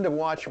more fun to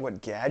watch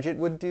what Gadget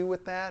would do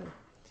with that?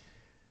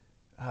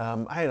 I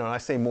don't know. I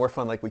say more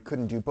fun like we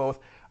couldn't do both.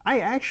 I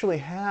actually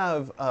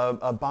have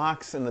a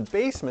box in the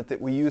basement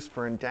that we use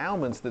for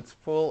endowments that's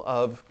full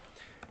of,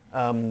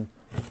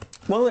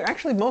 well, they're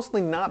actually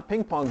mostly not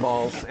ping pong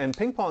balls. And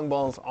ping pong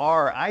balls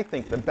are, I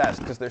think, the best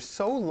because they're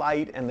so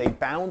light and they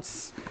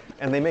bounce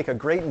and they make a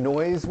great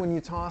noise when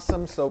you toss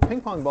them. So ping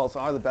pong balls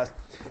are the best.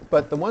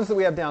 But the ones that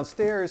we have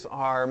downstairs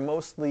are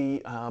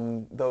mostly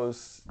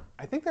those,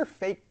 I think they're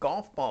fake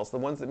golf balls, the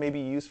ones that maybe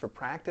you use for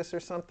practice or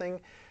something.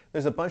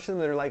 There's a bunch of them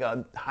that are like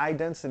a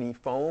high-density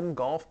foam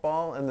golf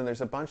ball, and then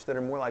there's a bunch that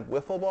are more like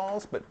wiffle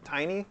balls, but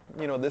tiny,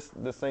 you know,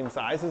 the same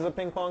size as a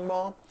ping pong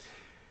ball.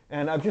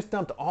 And I've just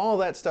dumped all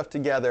that stuff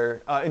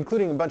together,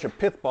 including a bunch of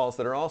pith balls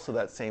that are also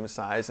that same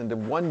size, into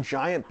one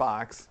giant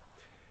box.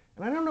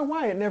 And I don't know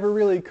why it never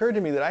really occurred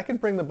to me that I could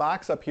bring the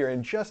box up here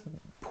and just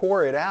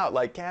pour it out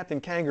like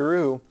Captain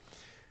Kangaroo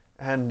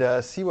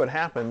and see what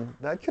happened.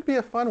 That could be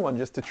a fun one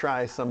just to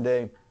try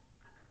someday.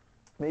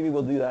 Maybe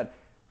we'll do that.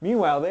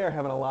 Meanwhile, they're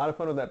having a lot of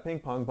fun with that ping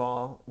pong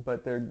ball,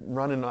 but they're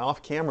running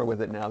off camera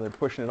with it now. They're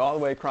pushing it all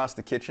the way across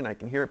the kitchen. I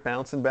can hear it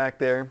bouncing back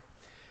there.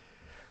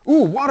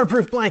 Ooh,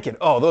 waterproof blanket.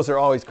 Oh, those are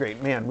always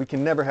great. Man, we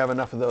can never have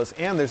enough of those.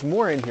 And there's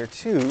more in here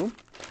too.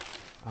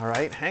 All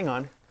right, hang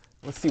on.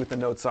 Let's see what the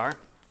notes are.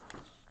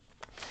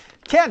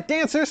 Cat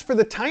dancers for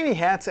the tiny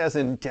hats as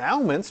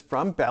endowments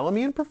from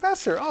Bellamy and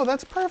Professor. Oh,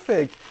 that's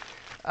perfect.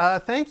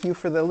 Thank you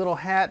for the little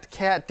hat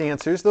cat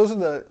dancers. Those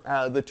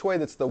are the toy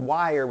that's the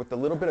wire with the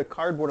little bit of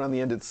cardboard on the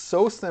end. It's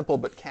so simple,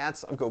 but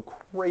cats go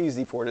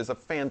crazy for it. It's a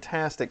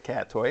fantastic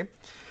cat toy.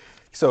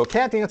 So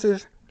cat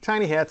dancers,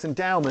 tiny hats,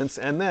 endowments,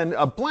 and then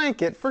a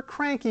blanket for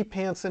cranky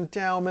pants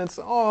endowments.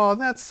 Oh,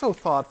 that's so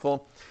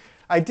thoughtful.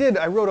 I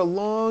wrote a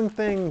long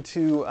thing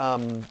to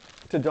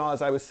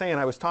Dawes. I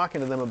was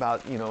talking to them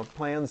about, you know,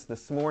 plans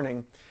this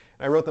morning.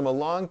 I wrote them a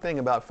long thing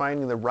about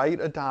finding the right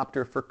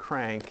adopter for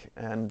Crank,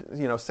 and,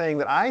 you know, saying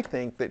that I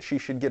think that she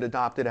should get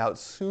adopted out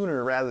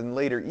sooner rather than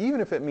later,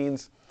 even if it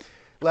means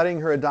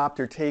letting her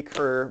adopter take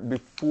her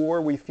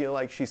before we feel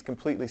like she's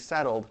completely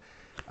settled.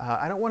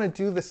 I don't want to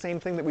do the same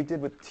thing that we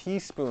did with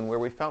Teaspoon, where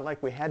we felt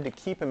like we had to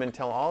keep him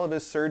until all of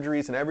his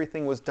surgeries and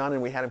everything was done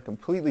and we had him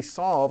completely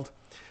solved.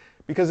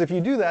 Because if you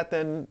do that,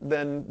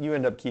 then you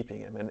end up keeping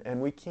him, and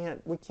we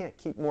can't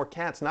keep more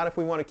cats. Not if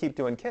we want to keep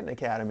doing Kitten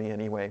Academy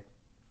anyway.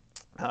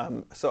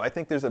 So I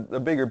think there's a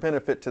bigger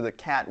benefit to the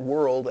cat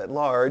world at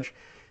large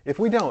if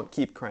we don't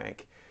keep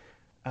Crank.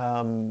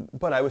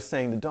 But I was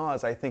saying to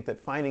Dawes, I think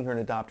that finding her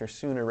an adopter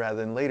sooner rather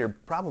than later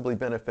probably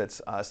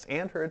benefits us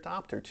and her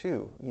adopter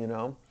too. You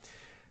know.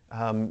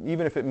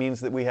 Even if it means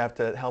that we have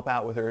to help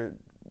out with her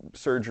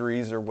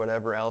surgeries or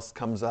whatever else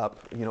comes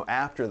up, you know,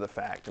 after the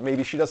fact.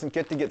 Maybe she doesn't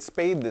get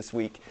spayed this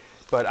week,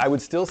 but I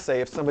would still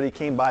say if somebody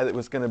came by that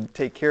was going to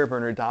take care of her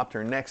and adopt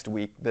her next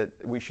week, that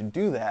we should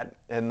do that,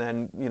 and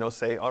then, you know,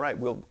 say, all right,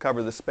 we'll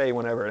cover the spay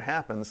whenever it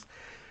happens.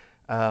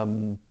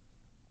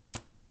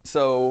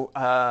 So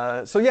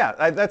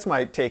yeah, that's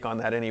my take on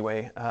that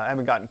anyway. I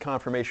haven't gotten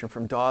confirmation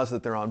from Dawes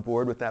that they're on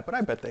board with that, but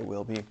I bet they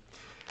will be.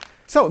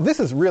 So this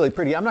is really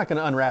pretty. I'm not going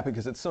to unwrap it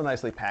because it's so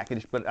nicely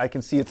packaged, but I can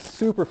see it's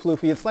super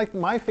floofy. It's like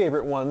my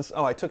favorite ones.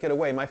 Oh, I took it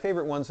away. My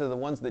favorite ones are the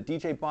ones that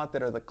DJ bought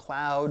that are the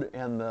cloud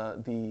and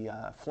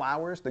the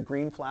flowers, the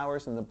green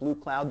flowers and the blue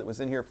cloud that was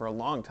in here for a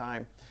long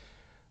time.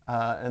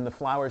 And the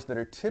flowers that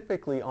are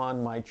typically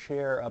on my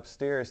chair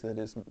upstairs that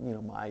is, you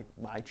know,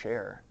 my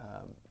chair.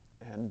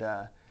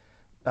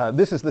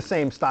 This is the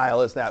same style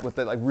as that with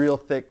the like real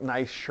thick,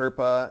 nice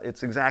Sherpa.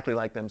 It's exactly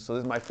like them. So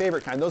this is my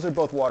favorite kind. Those are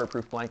both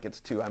waterproof blankets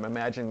too. I'm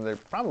imagining they're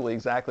probably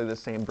exactly the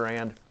same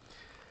brand.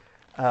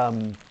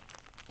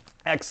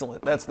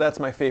 Excellent. That's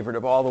my favorite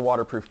of all the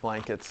waterproof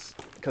blankets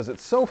because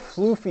it's so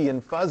floofy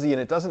and fuzzy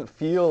and it doesn't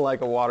feel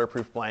like a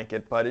waterproof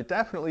blanket, but it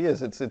definitely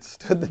is. It's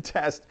stood the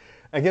test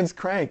against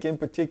Crank in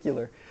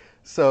particular.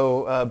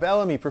 So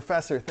Bellamy,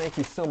 Professor, thank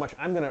you so much.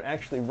 I'm going to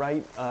actually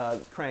write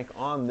Crank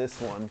on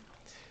this one.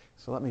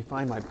 So let me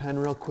find my pen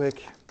real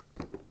quick.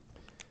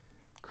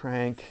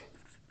 Crank.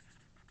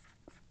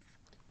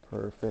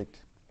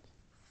 Perfect.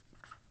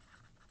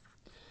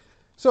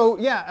 So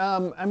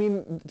yeah, I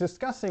mean,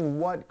 discussing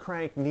what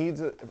Crank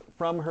needs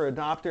from her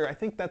adopter, I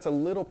think that's a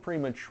little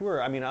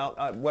premature. I mean,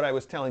 what I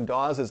was telling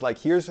Dawes is like,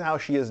 here's how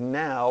she is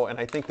now, and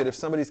I think that if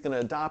somebody's going to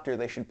adopt her,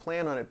 they should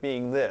plan on it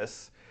being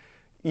this,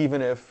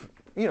 even if,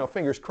 you know,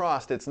 fingers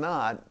crossed it's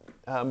not.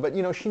 But,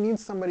 you know, she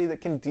needs somebody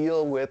that can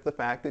deal with the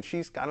fact that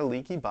she's got a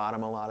leaky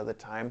bottom a lot of the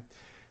time,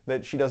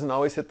 that she doesn't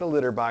always hit the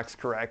litter box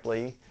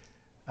correctly.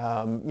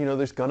 You know,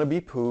 there's going to be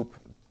poop.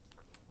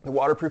 The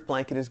waterproof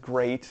blanket is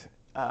great.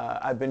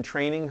 I've been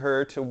training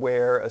her to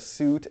wear a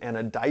suit and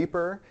a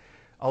diaper,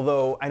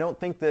 although I don't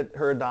think that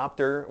her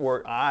adopter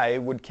or I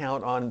would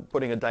count on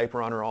putting a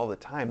diaper on her all the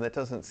time. That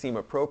doesn't seem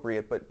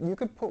appropriate, but you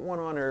could put one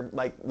on her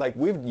like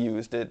we've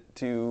used it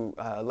to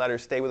let her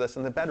stay with us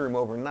in the bedroom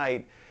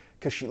overnight,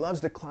 because she loves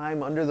to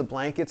climb under the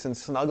blankets and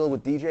snuggle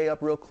with DJ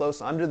up real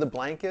close under the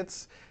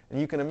blankets. And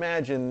you can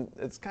imagine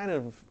it's kind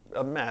of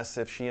a mess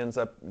if she ends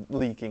up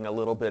leaking a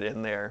little bit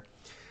in there.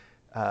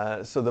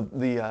 So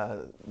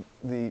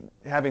the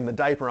having the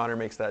diaper on her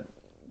makes that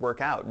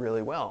work out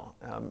really well,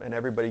 and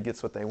everybody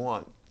gets what they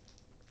want.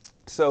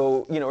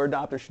 So, you know, her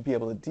adopter should be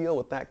able to deal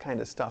with that kind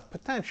of stuff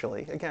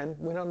potentially. Again,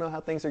 we don't know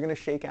how things are going to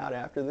shake out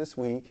after this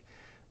week.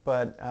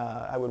 But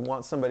I would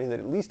want somebody that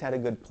at least had a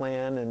good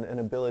plan and an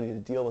ability to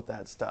deal with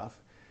that stuff.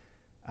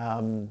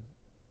 And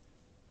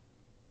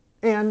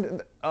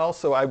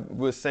also, I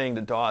was saying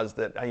to Dawes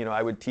that, you know,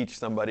 I would teach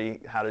somebody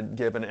how to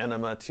give an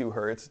enema to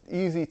her. It's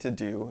easy to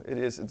do.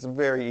 It's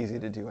very easy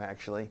to do,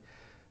 actually.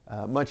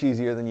 Much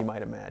easier than you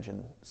might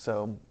imagine.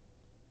 So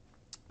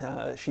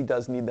She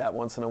does need that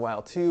once in a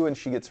while too, and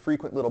she gets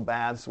frequent little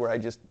baths where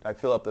I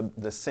fill up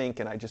the sink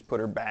and I just put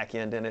her back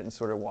end in it and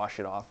sort of wash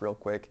it off real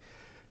quick.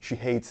 She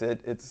hates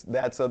it.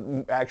 That's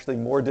actually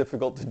more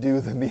difficult to do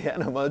than the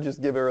enema.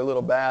 Just give her a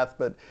little bath,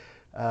 but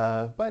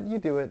you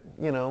do it.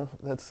 You know,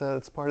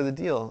 that's part of the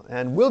deal,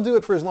 and we'll do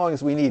it for as long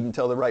as we need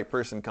until the right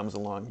person comes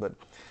along. But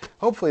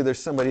hopefully, there's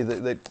somebody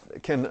that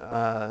can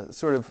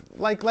sort of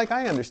like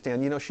I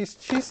understand. You know,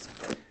 she's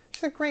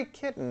a great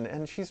kitten,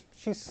 and she's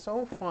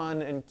so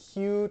fun and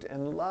cute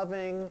and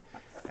loving,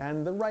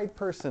 and the right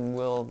person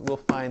will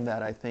find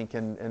that, I think,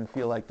 and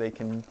feel like they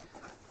can,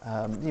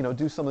 you know,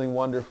 do something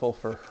wonderful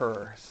for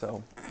her.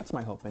 So that's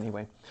my hope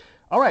anyway.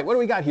 All right, what do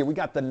we got here? We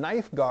got the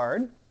knife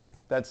guard.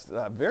 That's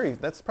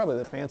probably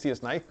the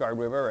fanciest knife guard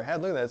we've ever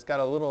had. Look at that, it's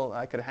got a little,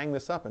 I could hang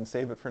this up and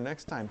save it for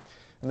next time.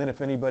 And then if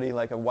anybody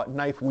like a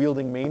knife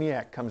wielding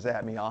maniac comes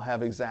at me, I'll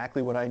have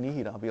exactly what I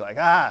need. I'll be like,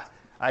 I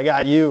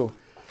got you.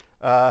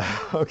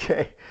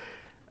 Okay,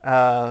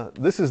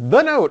 this is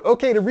the note,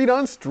 okay, to read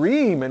on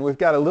stream, and we've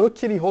got a little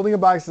kitty holding a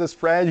box that says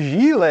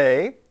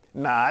fragile,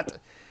 not.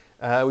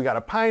 We got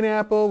a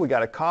pineapple, we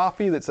got a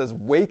coffee that says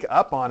wake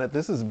up on it.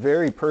 This is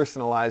very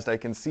personalized, I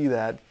can see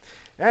that.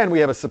 And we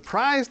have a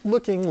surprised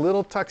looking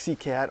little tuxie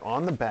cat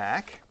on the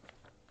back.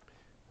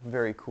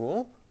 Very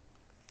cool.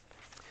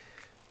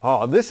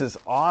 Oh, this is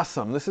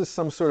awesome. This is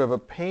some sort of a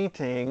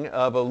painting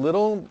of a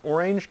little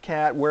orange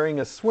cat wearing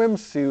a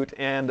swimsuit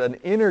and an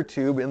inner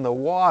tube in the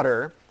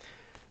water.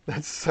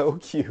 That's so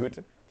cute.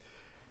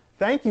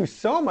 Thank you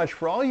so much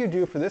for all you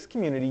do for this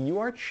community. You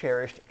are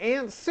cherished.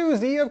 Aunt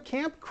Susie of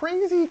Camp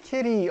Crazy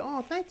Kitty.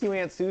 Oh, thank you,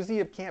 Aunt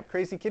Susie of Camp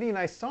Crazy Kitty. And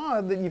I saw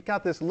that you've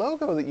got this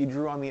logo that you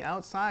drew on the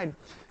outside.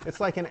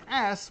 It's like an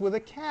S with a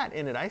cat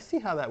in it. I see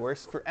how that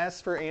works. For S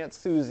for Aunt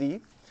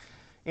Susie.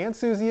 Aunt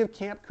Susie of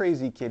Camp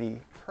Crazy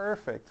Kitty.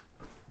 Perfect.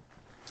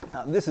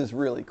 This is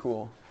really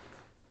cool.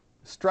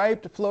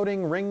 Striped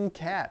floating ring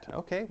cat.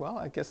 Okay, well,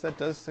 I guess that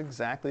does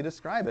exactly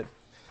describe it.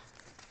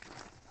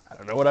 I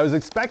don't know what I was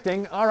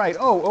expecting. All right.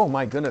 Oh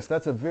my goodness,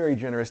 that's a very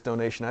generous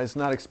donation. I was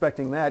not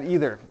expecting that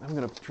either. I'm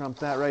going to dump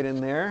that right in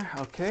there.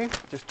 Okay,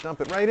 just dump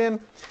it right in.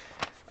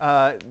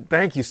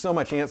 Thank you so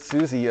much, Aunt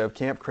Susie of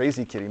Camp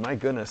Crazy Kitty. My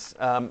goodness.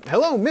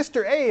 Hello,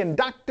 Mr. A and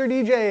Dr.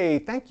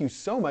 DJ. Thank you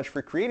so much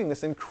for creating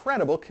this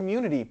incredible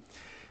community.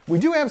 We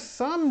do have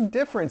some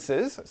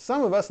differences.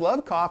 Some of us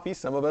love coffee,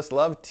 some of us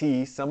love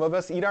tea, some of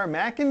us eat our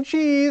mac and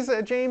cheese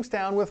at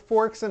Jamestown with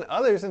forks, and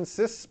others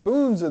insist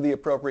spoons are the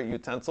appropriate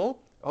utensil.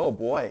 Oh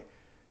boy,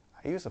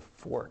 I use a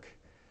fork.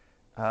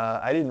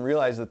 I didn't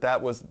realize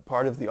that was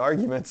part of the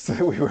arguments that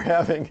we were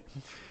having.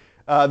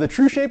 The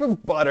true shape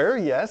of butter,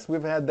 yes,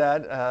 we've had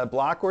that.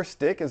 Block or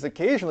stick is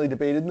occasionally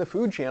debated in the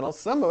food channel.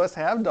 Some of us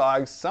have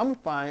dogs, some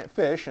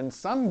fish, and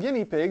some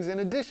guinea pigs in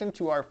addition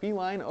to our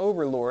feline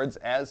overlords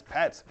as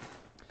pets.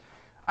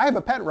 I have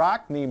a pet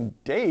rock named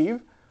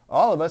Dave.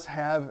 All of us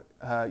have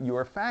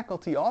your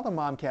faculty, all the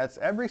mom cats,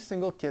 every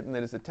single kitten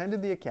that has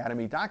attended the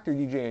academy, Dr.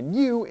 DJ, and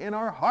you in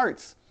our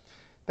hearts.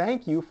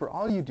 Thank you for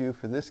all you do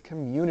for this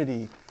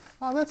community.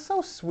 Oh, that's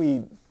so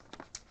sweet.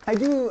 I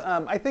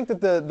think that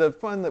the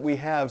fun that we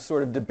have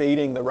sort of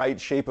debating the right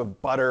shape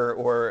of butter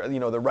or, you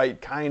know, the right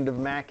kind of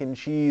mac and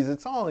cheese,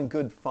 it's all in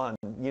good fun.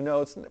 You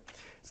know, it's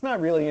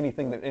not really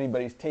anything that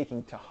anybody's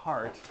taking to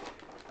heart.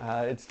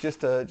 It's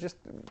just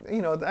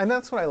you know, and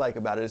that's what I like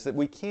about it, is that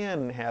we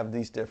can have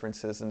these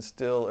differences and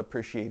still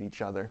appreciate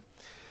each other.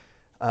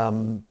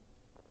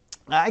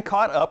 I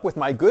caught up with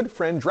my good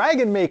friend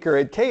Dragon Maker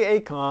at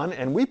KACon,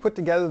 and we put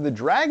together the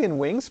dragon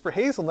wings for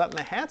Hazelnut and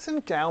the hats and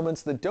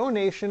endowments. The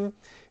donation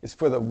is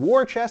for the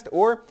war chest,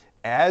 or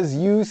as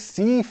you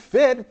see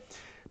fit.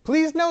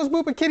 Please nose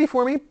boop a kitty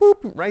for me.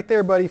 Boop, right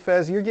there, buddy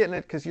Fez. You're getting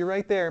it because you're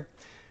right there.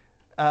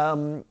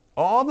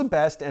 All the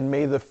best, and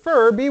may the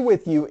fur be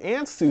with you,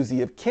 Aunt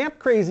Susie of Camp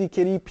Crazy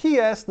Kitty.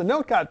 P.S. The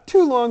note got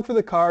too long for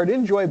the card.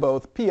 Enjoy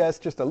both. P.S.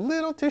 Just a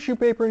little tissue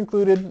paper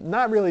included.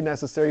 Not really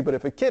necessary, but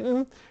if a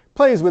kitten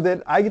plays with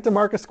it, I get to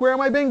mark a square on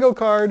my bingo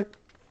card.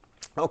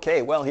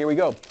 Okay, well, here we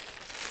go.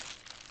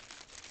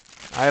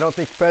 I don't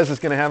think Fez is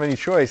going to have any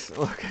choice.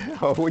 Look,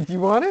 oh, would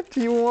you want it?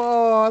 Do you?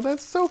 Oh,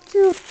 that's so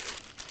cute.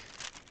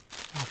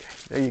 Okay,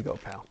 there you go,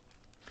 pal.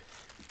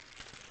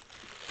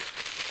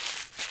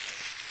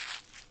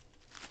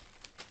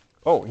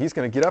 Oh, he's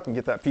going to get up and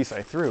get that piece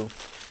I threw.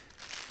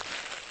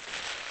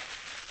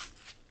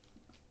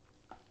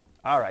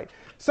 All right.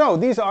 So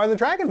these are the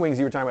dragon wings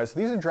you were talking about. So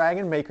these are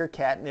Dragon Maker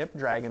Catnip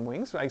dragon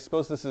wings. I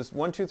suppose this is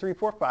 1, 2, 3,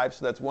 4, 5.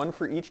 So that's one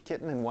for each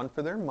kitten and one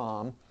for their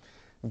mom.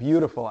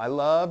 Beautiful. I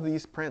love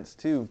these prints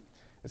too.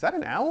 Is that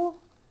an owl?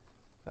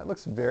 That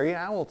looks very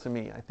owl to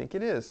me. I think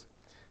it is.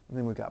 And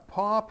then we've got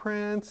paw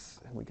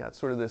prints, and we got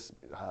sort of this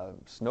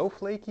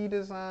snowflakey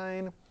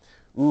design.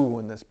 Ooh,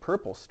 and this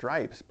purple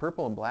stripes,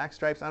 purple and black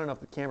stripes. I don't know if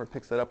the camera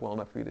picks that up well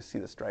enough for you to see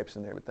the stripes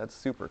in there, but that's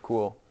super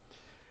cool.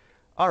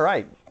 All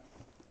right.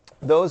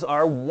 Those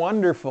are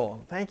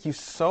wonderful. Thank you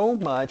so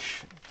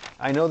much.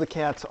 I know the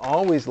cats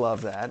always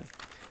love that.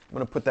 I'm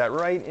going to put that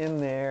right in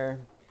there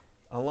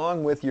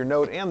along with your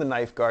note and the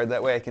knife guard.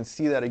 That way I can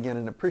see that again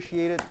and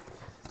appreciate it.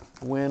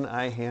 when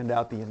I hand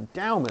out the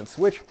endowments,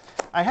 which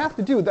I have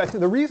to do.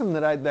 The reason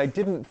that I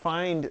didn't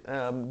find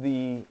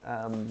the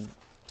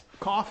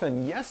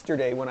coffin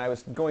yesterday when I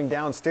was going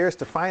downstairs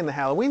to find the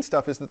Halloween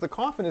stuff is that the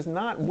coffin is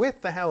not with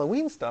the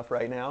Halloween stuff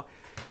right now.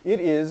 It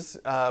is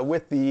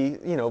with the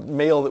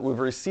mail that we've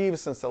received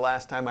since the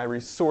last time I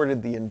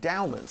resorted the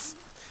endowments,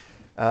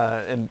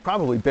 and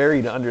probably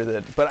buried under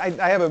that. But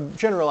I have a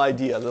general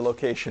idea of the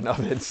location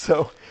of it.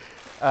 So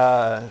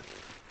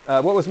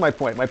what was my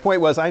point? My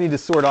point was I need to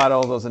sort out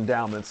all those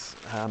endowments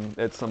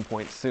at some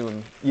point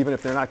soon. Even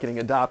if they're not getting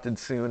adopted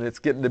soon, it's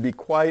getting to be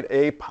quite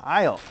a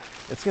pile.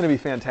 It's going to be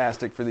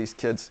fantastic for these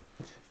kids.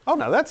 Oh,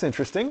 now that's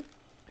interesting.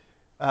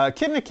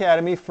 Kitten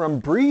Academy from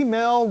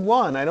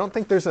Bremel1. I don't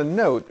think there's a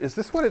note. Is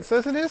this what it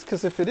says it is?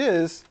 Because if it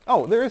is,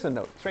 oh, there is a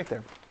note. It's right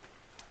there.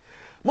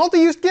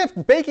 Multi-use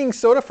gift, baking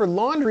soda for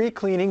laundry,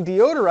 cleaning,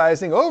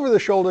 deodorizing, over the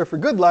shoulder for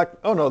good luck.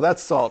 Oh no,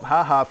 that's salt.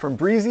 Haha, from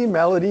Breezy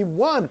Melody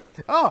 1.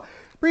 Oh,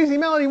 Breezy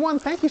Melody 1,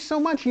 thank you so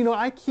much. You know,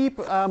 I keep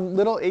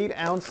little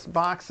 8-ounce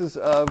boxes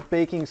of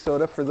baking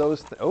soda for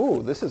those.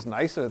 Oh, this is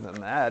nicer than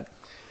that.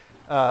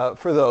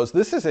 For those.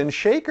 This is in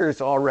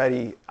shakers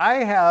already. I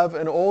have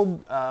an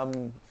old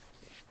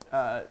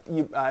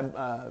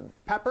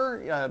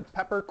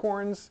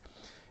peppercorns.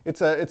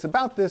 It's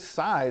about this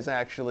size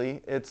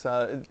actually.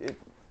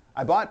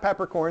 I bought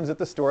peppercorns at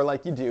the store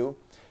like you do,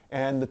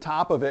 and the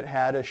top of it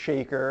had a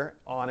shaker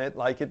on it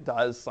like it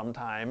does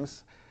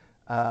sometimes.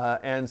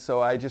 And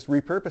so I just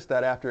repurposed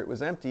that after it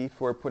was empty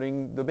for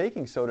putting the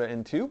baking soda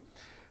into.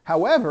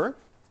 However,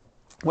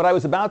 what I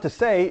was about to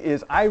say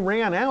is I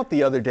ran out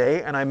the other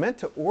day and I meant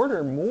to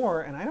order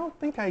more and I don't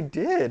think I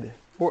did.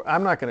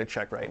 I'm not going to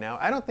check right now.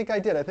 I don't think I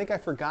did. I think I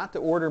forgot to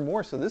order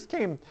more. So this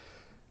came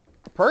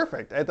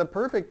perfect, at the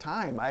perfect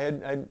time. I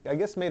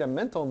guess made a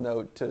mental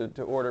note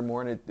to order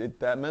more and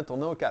that mental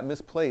note got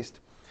misplaced.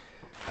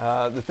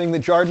 The thing that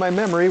jarred my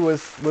memory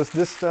was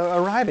this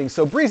arriving.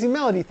 So Breezy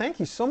Melody, thank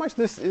you so much.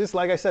 This is,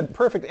 like I said,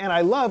 perfect. And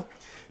I love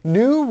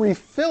new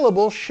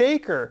refillable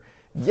shaker.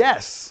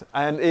 Yes,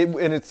 and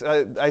it's.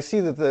 I see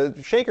that the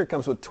shaker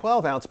comes with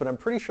 12 ounce, but I'm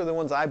pretty sure the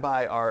ones I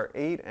buy are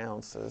 8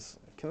 ounces.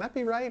 Can that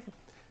be right?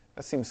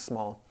 That seems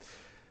small.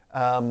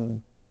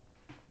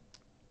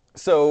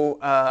 So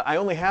I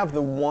only have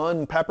the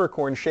one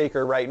peppercorn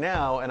shaker right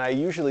now, and I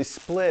usually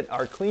split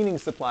our cleaning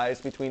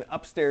supplies between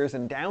upstairs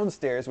and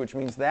downstairs, which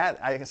means that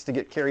I has to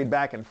get carried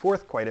back and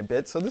forth quite a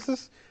bit. So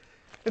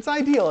it's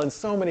ideal in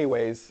so many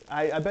ways.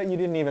 I bet you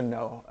didn't even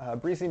know.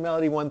 Breezy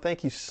Melody 1,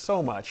 thank you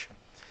so much.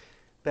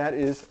 That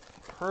is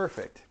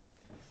perfect.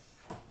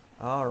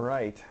 All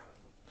right.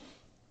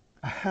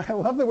 I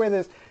love the way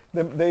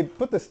they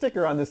put the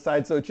sticker on this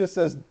side, so it just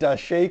says "Da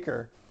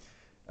Shaker."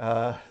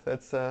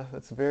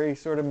 That's very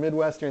sort of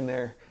Midwestern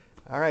there.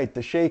 All right,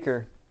 the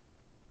shaker.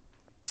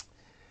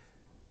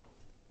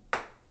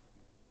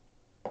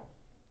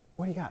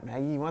 What do you got,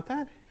 Maggie? You want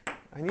that?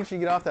 I need you to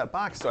get off that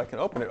box so I can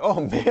open it.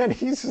 Oh man,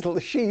 she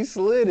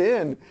slid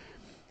in.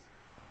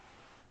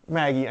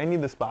 Maggie, I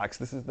need this box.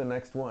 This is the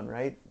next one,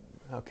 right?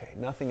 Okay,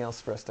 nothing else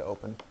for us to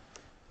open.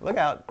 Look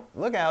out,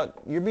 look out.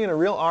 You're being a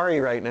real Ari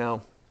right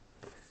now.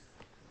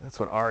 That's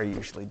what Ari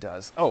usually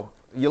does. Oh,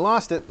 you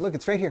lost it. Look,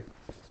 it's right here.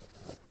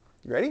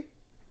 You ready?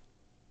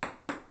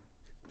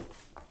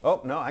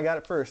 Oh, no, I got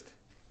it first.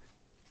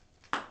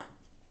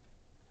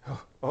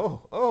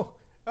 Oh.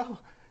 Okay.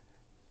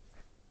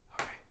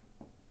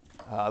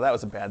 That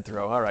was a bad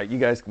throw. All right, you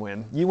guys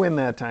win. You win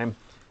that time.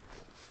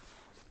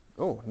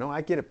 Oh, no,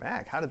 I get it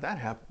back. How did that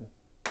happen?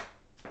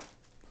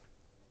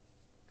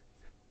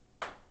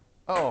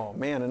 Oh,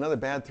 man, another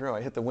bad throw.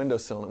 I hit the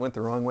windowsill and it went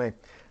the wrong way.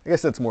 I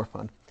guess that's more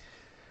fun.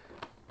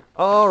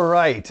 All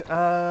right,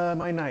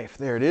 my knife.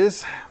 There it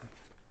is.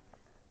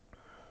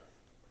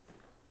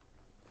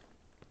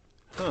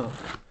 Huh.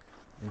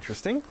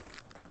 Interesting.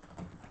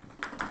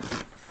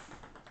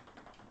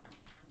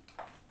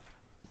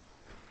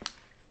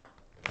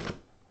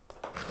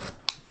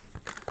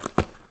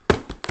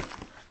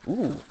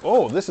 Ooh,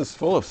 oh, this is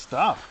full of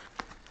stuff.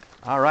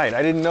 All right,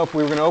 I didn't know if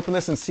we were going to open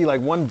this and see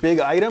like one big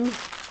item,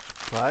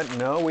 but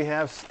no, we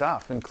have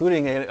stuff,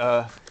 including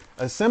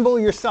assemble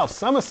yourself.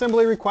 Some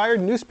assembly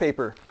required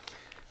newspaper.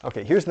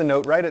 Okay, here's the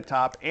note right at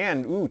top,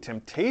 and ooh,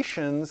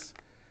 Temptations,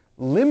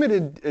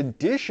 limited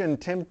edition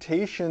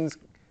Temptations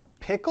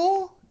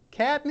pickle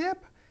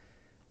catnip?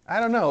 I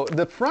don't know.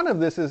 The front of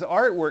this is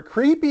artwork.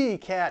 Creepy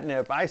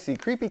catnip. I see.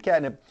 Creepy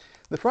catnip.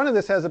 The front of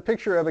this has a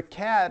picture of a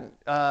cat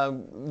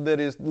that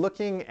is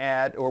looking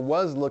at, or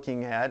was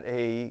looking at,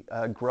 a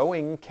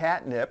growing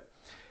catnip.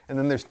 And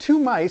then there's two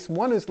mice.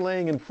 One is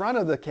laying in front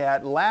of the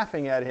cat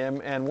laughing at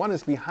him, and one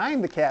is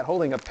behind the cat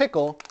holding a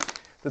pickle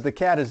that the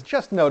cat has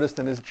just noticed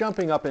and is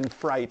jumping up in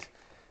fright.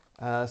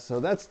 So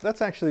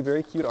that's actually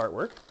very cute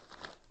artwork.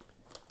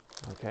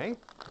 Okay,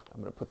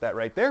 I'm going to put that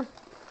right there.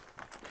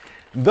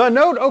 The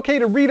note, okay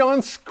to read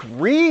on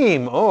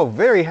Scream. Oh,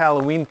 very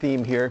Halloween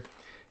theme here.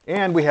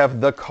 And we have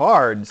the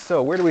card.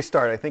 So where do we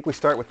start? I think we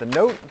start with the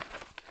note.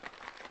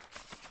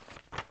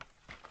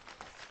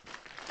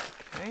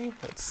 Okay,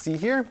 let's see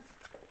here.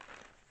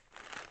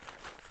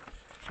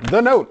 The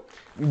note.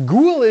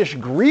 Ghoulish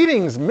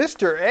greetings,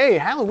 Mr. A.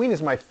 Halloween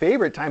is my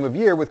favorite time of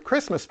year, with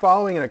Christmas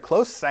following in a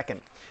close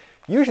second.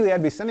 Usually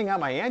I'd be sending out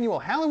my annual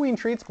Halloween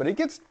treats, but it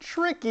gets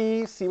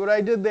tricky. See what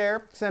I did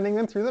there? Sending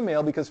them through the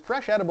mail because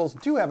fresh edibles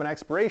do have an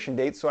expiration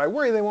date, so I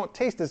worry they won't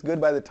taste as good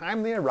by the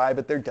time they arrive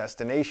at their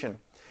destination.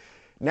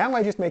 Now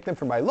I just make them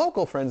for my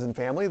local friends and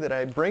family that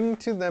I bring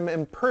to them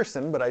in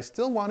person, but I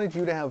still wanted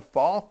you to have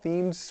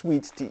fall-themed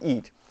sweets to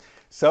eat.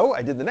 So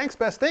I did the next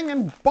best thing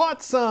and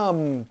bought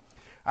some.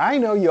 I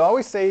know you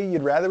always say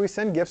you'd rather we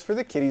send gifts for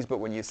the kiddies, but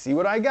when you see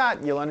what I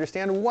got, you'll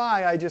understand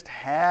why I just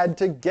had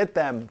to get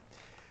them.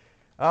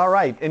 All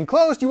right,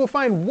 enclosed you will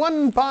find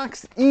 1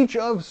 box each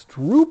of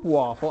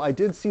stroopwafel. I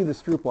did see the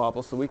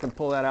stroopwafel, so we can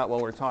pull that out while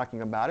we're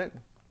talking about it.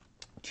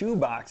 2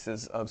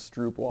 boxes of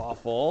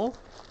stroopwafel.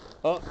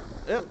 Oh,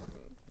 yep.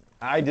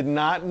 I did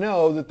not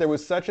know that there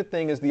was such a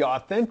thing as the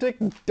authentic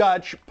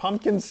Dutch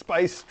pumpkin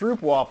spice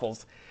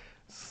stroopwafels.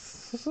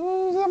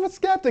 So I'm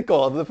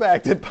skeptical of the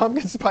fact that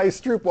pumpkin spice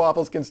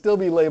stroopwafels can still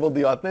be labeled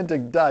the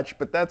authentic Dutch,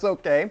 but that's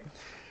okay.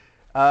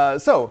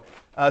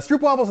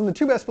 Stroopwafels in the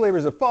 2 best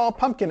flavors of fall,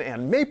 pumpkin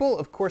and maple.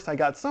 Of course, I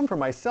got some for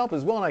myself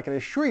as well, and I can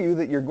assure you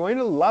that you're going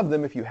to love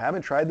them if you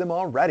haven't tried them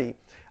already.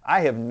 I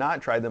have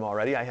not tried them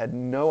already. I had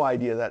no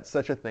idea that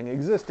such a thing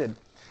existed.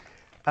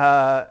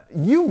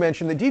 You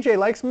mentioned that DJ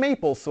likes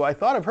maple, so I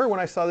thought of her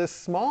when I saw this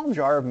small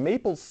jar of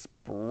maple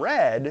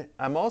spread.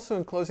 I'm also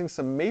enclosing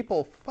some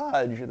maple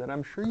fudge that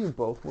I'm sure you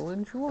both will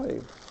enjoy.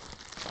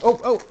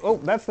 Oh,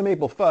 that's the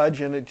maple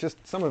fudge, and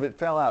some of it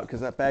fell out because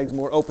that bag's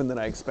more open than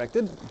I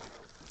expected.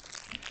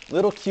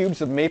 Little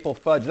cubes of maple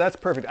fudge, that's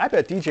perfect. I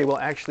bet DJ will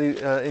actually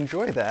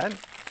enjoy that.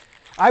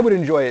 I would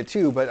enjoy it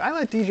too, but I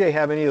let DJ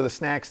have any of the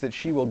snacks that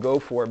she will go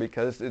for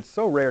because it's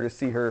so rare to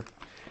see her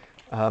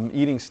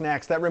eating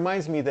snacks. That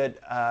reminds me that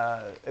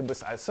it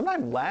was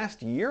sometime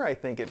last year, I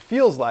think it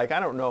feels like, I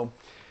don't know,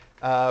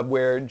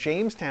 where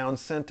Jamestown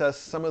sent us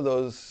some of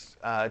those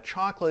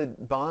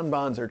chocolate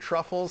bonbons or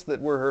truffles that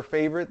were her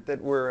favorite,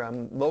 that were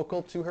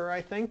local to her,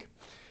 I think.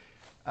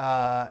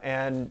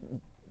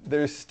 And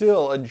there's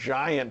still a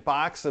giant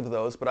box of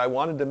those, but I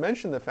wanted to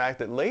mention the fact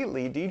that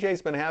lately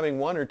DJ's been having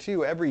 1 or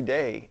 2 every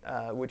day,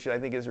 which I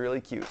think is really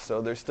cute. So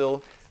they're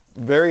still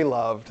very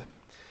loved.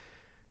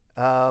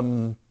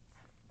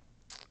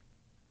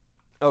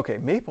 Okay,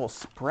 maple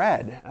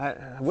spread.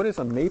 What is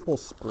a maple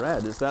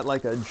spread? Is that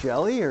like a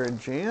jelly or a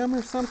jam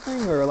or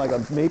something? Or like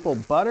a maple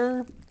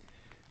butter?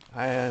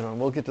 I don't know.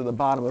 We'll get to the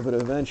bottom of it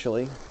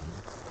eventually.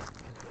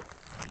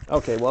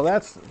 Okay, well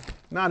that's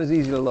not as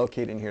easy to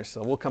locate in here,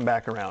 so we'll come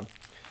back around.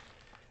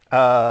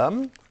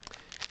 I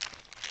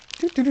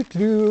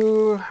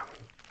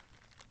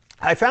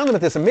found them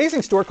at this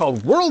amazing store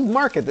called World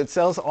Market that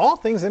sells all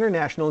things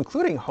international,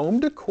 including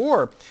home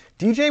decor.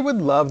 DJ would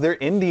love their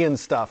Indian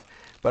stuff,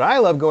 but I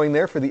love going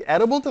there for the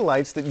edible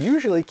delights that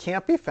usually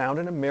can't be found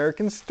in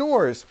American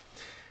stores.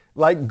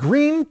 Like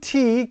green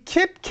tea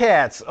Kit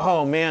Kats.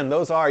 Oh man,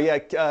 those are,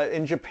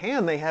 in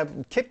Japan they have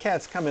Kit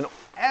Kats come in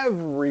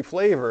every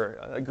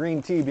flavor,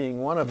 green tea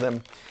being one of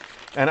them.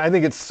 And I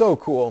think it's so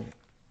cool.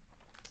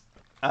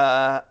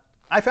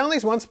 I found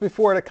these once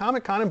before at a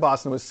Comic-Con in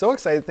Boston and was so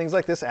excited things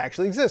like this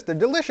actually exist. They're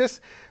delicious,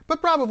 but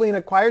probably an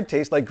acquired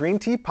taste like green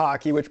tea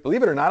Pocky, which,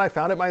 believe it or not, I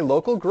found at my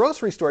local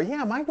grocery store.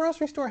 Yeah, my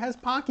grocery store has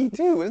Pocky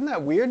too. Isn't that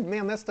weird?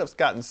 Man, that stuff's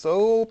gotten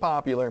so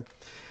popular.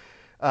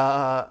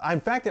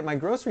 In fact, at my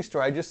grocery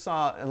store, I just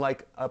saw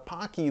like a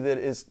Pocky that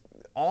is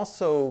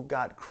also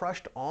got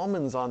crushed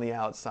almonds on the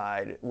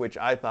outside, which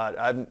I thought,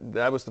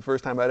 that was the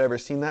first time I'd ever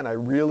seen that, and I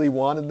really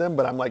wanted them,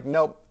 but I'm like,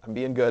 nope, I'm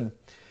being good.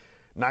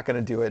 Not going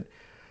to do it.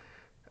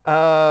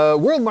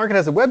 World Market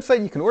has a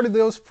website you can order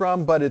those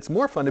from, but it's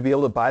more fun to be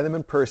able to buy them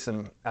in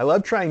person. I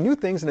love trying new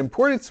things, and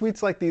imported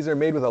sweets like these are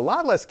made with a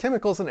lot less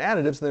chemicals and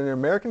additives than their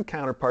American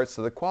counterparts,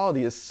 so the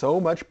quality is so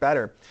much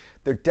better.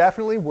 They're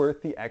definitely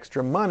worth the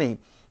extra money.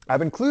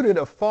 I've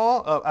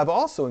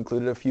also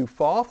included a few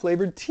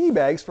fall-flavored tea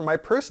bags for my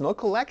personal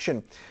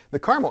collection. The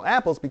caramel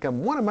apple's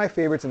become one of my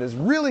favorites and is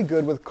really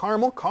good with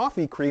caramel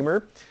coffee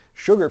creamer,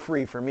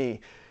 sugar-free for me.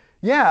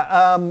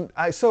 Yeah,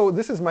 so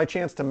this is my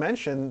chance to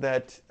mention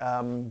that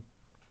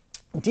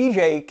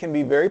DJ can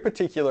be very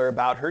particular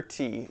about her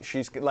tea.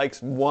 She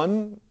likes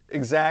one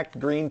exact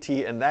green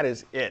tea, and that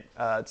is it.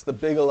 It's the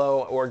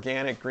Bigelow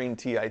organic green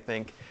tea, I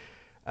think.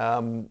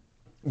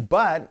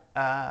 But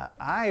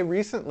I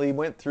recently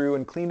went through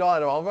and cleaned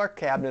all of our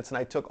cabinets, and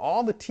I took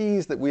all the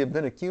teas that we have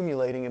been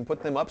accumulating and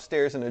put them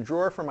upstairs in a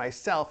drawer for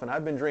myself, and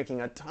I've been drinking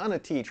a ton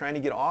of tea, trying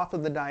to get off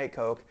of the Diet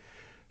Coke.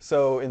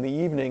 So in the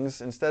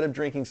evenings, instead of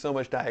drinking so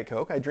much Diet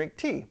Coke, I drink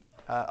tea,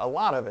 a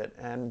lot of it.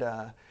 And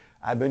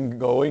I've been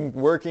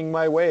working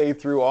my way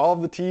through all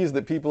of the teas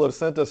that people have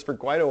sent us for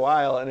quite a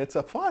while, and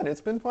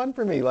it's been fun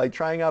for me, like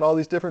trying out all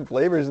these different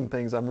flavors and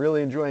things. I'm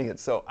really enjoying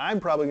it. So I'm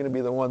probably going to be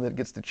the one that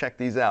gets to check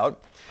these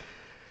out.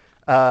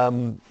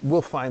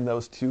 We'll find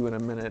those too in a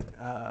minute.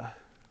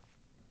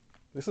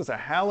 This is a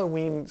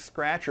Halloween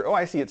scratcher. Oh,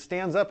 I see, it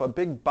stands up, a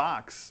big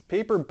box.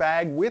 Paper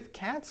bag with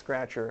cat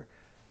scratcher.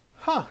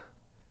 Huh.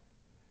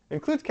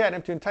 Includes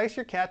catnip to entice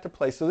your cat to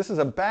play. So this is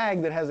a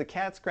bag that has a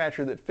cat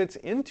scratcher that fits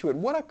into it.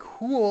 What a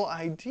cool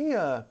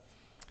idea.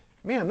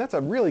 Man, that's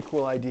a really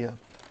cool idea.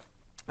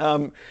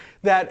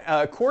 That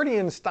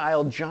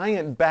accordion-style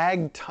giant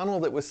bag tunnel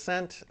that was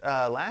sent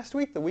last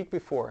week, the week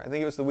before, I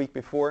think it was the week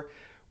before,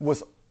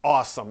 was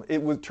awesome.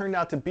 It turned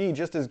out to be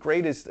just as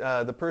great as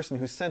the person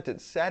who sent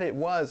it said it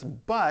was,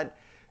 but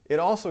it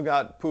also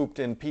got pooped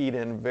and peed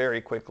in very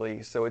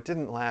quickly, so it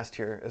didn't last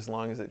here as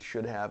long as it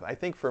should have. I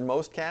think for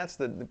most cats,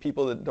 the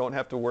people that don't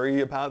have to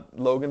worry about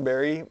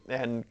Loganberry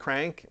and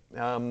Crank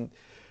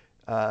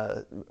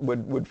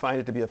would find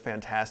it to be a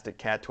fantastic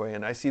cat toy.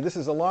 And I see this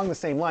is along the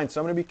same line,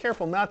 so I'm going to be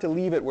careful not to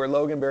leave it where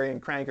Loganberry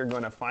and Crank are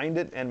going to find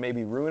it and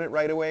maybe ruin it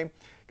right away,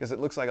 because it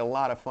looks like a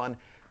lot of fun.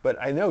 But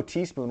I know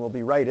Teaspoon will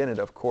be right in it,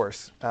 of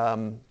course.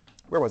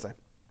 Where was I?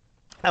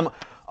 I'm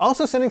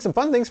also sending some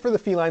fun things for the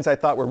felines I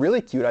thought were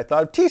really cute. I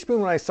thought of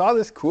Teaspoon when I saw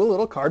this cool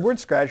little cardboard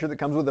scratcher that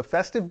comes with a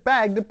festive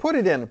bag to put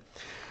it in.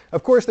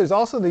 Of course, there's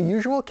also the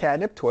usual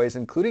catnip toys,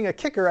 including a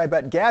kicker I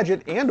bet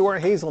Gadget and or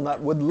Hazelnut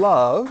would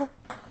love.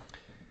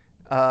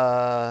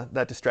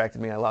 That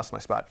distracted me. I lost my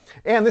spot.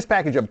 And this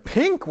package of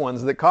pink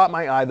ones that caught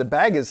my eye. The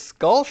bag is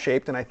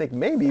skull-shaped and I think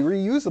maybe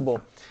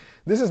reusable.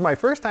 This is my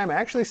first time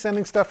actually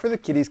sending stuff for the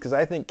kitties because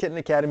I think Kitten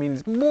Academy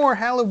needs more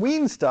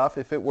Halloween stuff.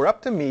 If it were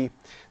up to me,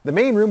 the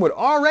main room would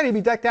already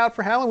be decked out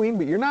for Halloween,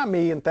 but you're not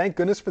me, and thank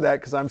goodness for that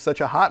because I'm such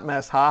a hot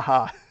mess. Ha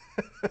ha.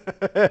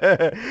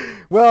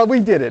 Well, we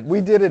did it. We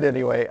did it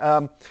anyway.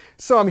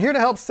 So I'm here to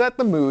help set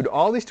the mood.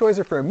 All these toys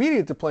are for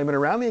immediate deployment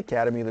around the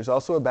Academy. There's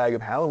also a bag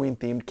of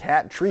Halloween-themed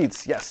cat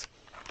treats. Yes.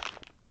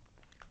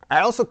 I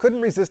also couldn't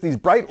resist these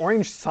bright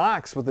orange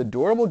socks with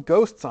adorable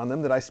ghosts on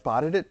them that I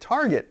spotted at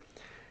Target.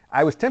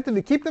 I was tempted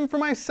to keep them for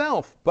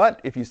myself, but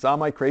if you saw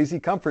my crazy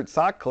comfort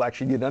sock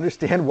collection, you'd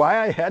understand why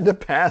I had to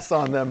pass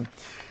on them.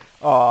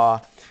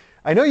 Aww.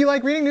 I know you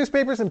like reading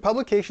newspapers and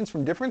publications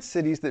from different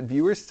cities that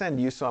viewers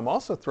send you, so I'm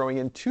also throwing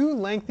in 2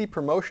 lengthy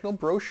promotional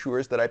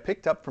brochures that I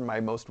picked up from my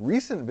most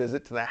recent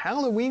visit to the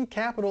Halloween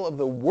capital of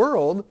the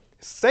world,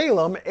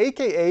 Salem,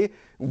 aka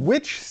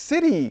Witch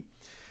City.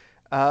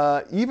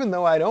 Even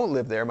though I don't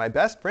live there, my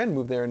best friend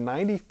moved there in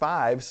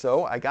 '95,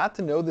 so I got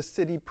to know the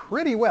city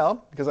pretty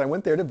well because I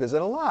went there to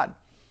visit a lot.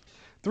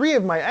 3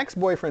 of my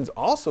ex-boyfriends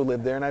also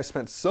live there, and I've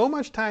spent so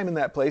much time in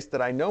that place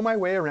that I know my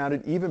way around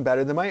it even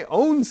better than my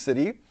own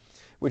city,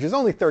 which is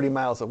only 30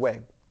 miles away.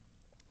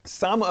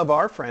 Some of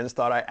our friends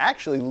thought I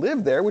actually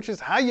lived there, which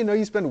is how you know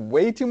you spend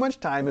way too much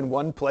time in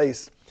one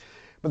place.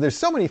 But there's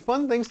so many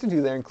fun things to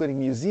do there, including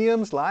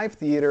museums, live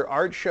theater,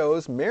 art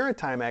shows,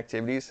 maritime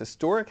activities,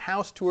 historic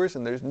house tours,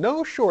 and there's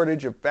no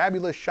shortage of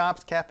fabulous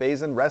shops,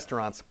 cafes, and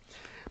restaurants.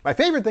 My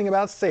favorite thing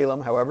about Salem,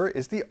 however,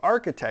 is the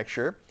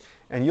architecture,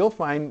 and you'll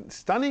find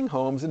stunning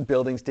homes and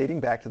buildings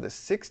dating back to the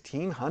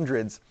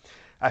 1600s.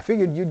 I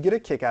figured you'd get a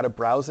kick out of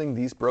browsing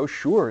these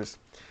brochures.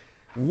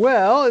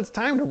 Well, it's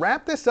time to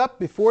wrap this up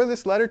before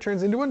this letter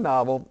turns into a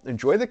novel.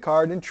 Enjoy the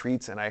card and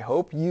treats, and I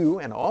hope you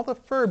and all the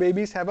fur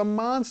babies have a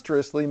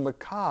monstrously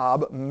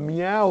macabre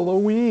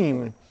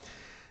Meowloween.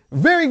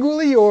 Very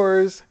ghouly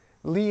yours,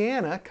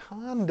 Leanna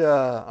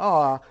Conda.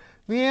 Aw,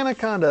 Leanna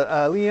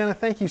Conda. Leanna,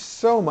 thank you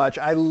so much.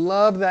 I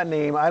love that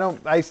name.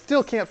 I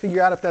still can't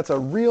figure out if that's a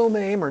real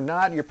name or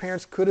not. Your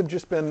parents could have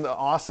just been the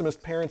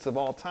awesomest parents of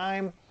all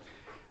time.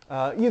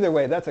 Either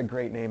way, that's a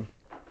great name.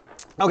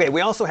 Okay,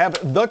 we also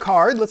have the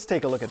card. Let's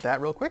take a look at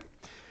that real quick.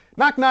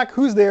 Knock, knock,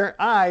 who's there?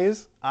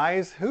 Eyes.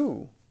 Eyes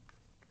who?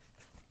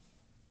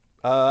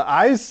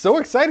 Eyes so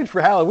excited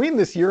for Halloween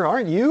this year,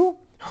 aren't you?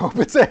 Hope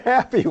it's a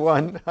happy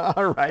one.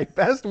 All right,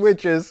 best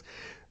witches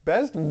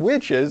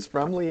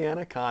from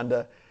Leanna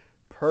Conda.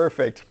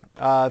 Perfect.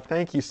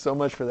 Thank you so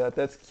much for that.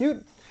 That's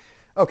cute.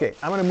 Okay,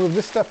 I'm going to move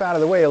this stuff out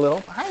of the way a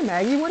little. Hi,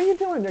 Maggie. What are you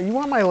doing there? You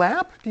want my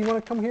lap? Do you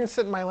want to come here and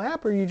sit in my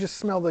lap, or you just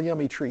smell the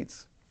yummy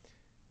treats?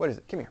 What is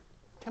it? Come here.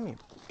 Come here.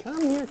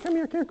 Come here. Come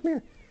here. Come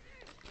here.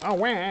 Oh,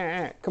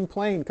 wah.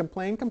 Complain,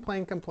 complain,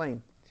 complain,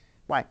 complain.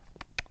 Why?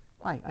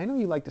 Why? I know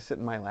you like to sit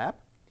in my lap.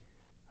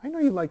 I know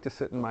you like to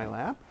sit in my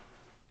lap.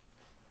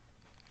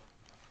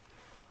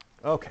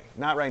 Okay,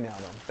 not right now,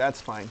 though.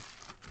 That's fine.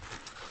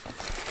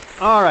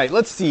 All right,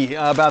 let's see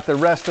about the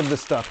rest of the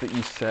stuff that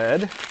you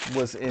said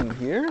was in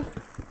here.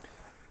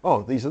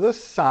 Oh, these are the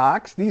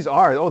socks. These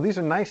are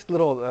nice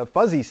little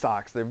fuzzy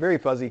socks. They're very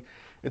fuzzy.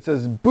 It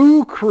says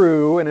Boo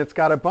Crew, and it's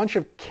got a bunch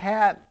of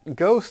cat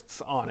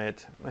ghosts on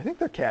it. I think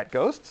they're cat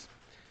ghosts.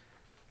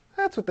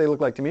 That's what they look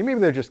like to me. Maybe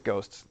they're just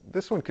ghosts.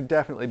 This one could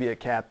definitely be a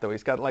cat, though.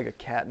 He's got like a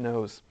cat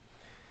nose.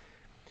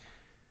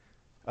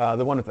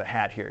 The one with the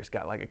hat here has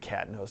got like a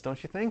cat nose,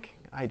 don't you think?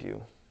 I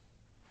do.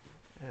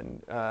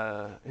 And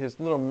his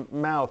little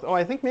mouth. Oh,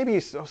 I think maybe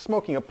he's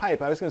smoking a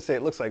pipe. I was going to say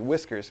it looks like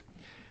whiskers.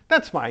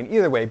 That's fine.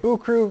 Either way, Boo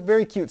Crew,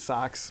 very cute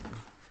socks.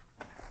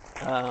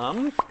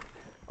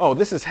 Oh,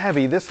 this is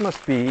heavy. This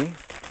must be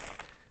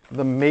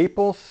the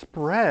maple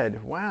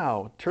spread.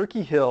 Wow.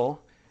 Turkey Hill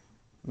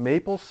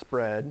maple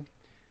spread.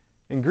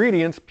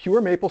 Ingredients,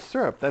 pure maple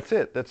syrup. That's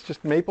it. That's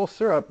just maple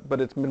syrup, but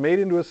it's been made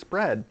into a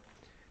spread.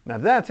 Now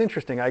that's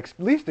interesting. I at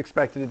least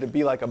expected it to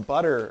be like a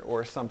butter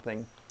or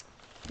something.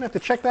 I have to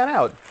check that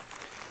out.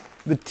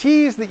 The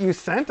teas that you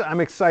sent,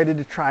 I'm excited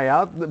to try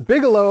out. The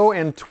Bigelow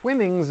and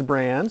Twinnings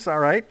brands. All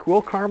right,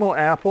 cool. Caramel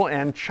apple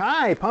and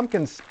chai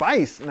pumpkin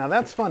spice. Now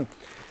that's fun.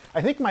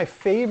 I think my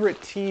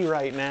favorite tea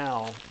right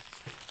now,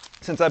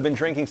 since I've been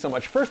drinking so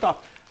much, first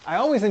off, I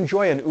always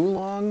enjoy an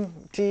oolong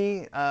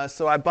tea.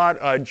 So I bought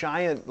a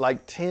giant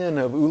tin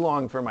of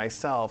oolong for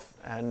myself,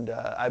 and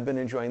I've been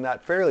enjoying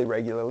that fairly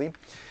regularly.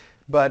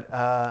 But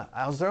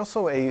there's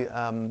also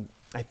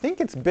I think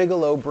it's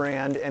Bigelow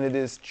brand, and it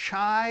is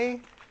chai.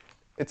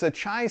 It's a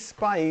chai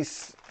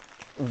spice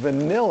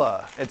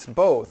vanilla. It's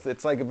both.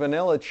 It's like a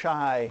vanilla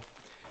chai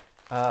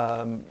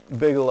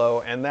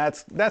Bigelow, and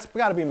that's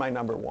got to be my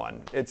number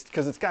one. It's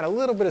because it's got a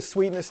little bit of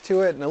sweetness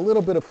to it and a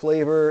little bit of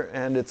flavor,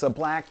 and it's a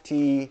black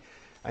tea.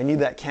 I need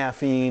that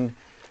caffeine.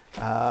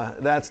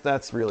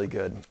 That's really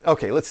good.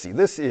 Okay, let's see.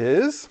 This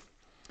is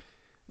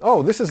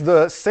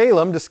the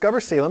Salem,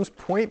 Discover Salem's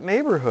Point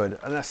Neighborhood.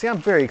 Now, see, I'm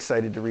very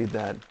excited to read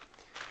that.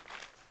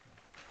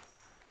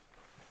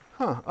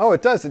 Huh. Oh,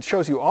 it does. It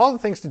shows you all the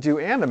things to do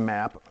and a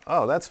map.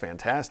 Oh, that's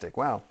fantastic.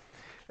 Wow.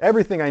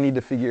 Everything I need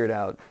to figure it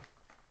out.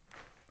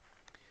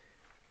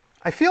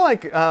 I feel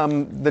like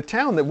the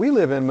town that we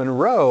live in,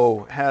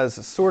 Monroe,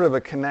 has sort of a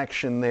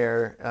connection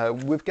there.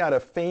 We've got a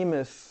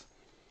famous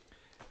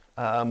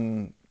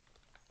haunting,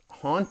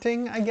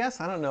 I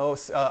guess, I don't know,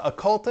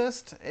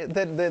 occultist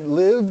that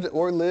lived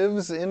or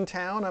lives in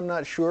town. I'm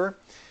not sure.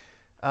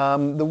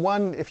 The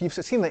one, if you've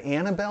seen the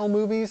Annabelle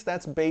movies,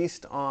 that's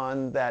based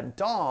on that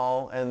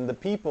doll and the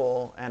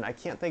people, and I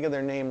can't think of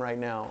their name right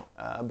now,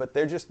 but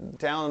they're just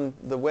down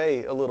the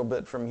way a little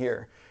bit from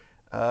here,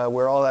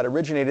 where all that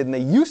originated. And they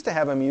used to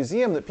have a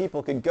museum that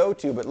people could go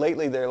to, but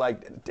lately they're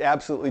like,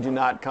 absolutely do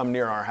not come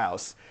near our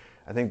house.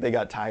 I think they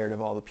got tired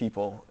of all the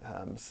people.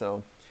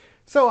 So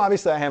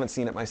obviously I haven't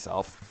seen it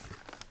myself.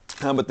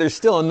 But there's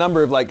still a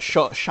number of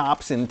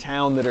shops in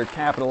town that are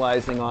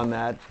capitalizing on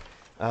that.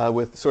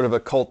 With sort of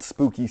occult,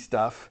 spooky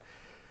stuff.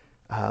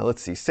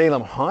 Let's see,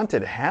 Salem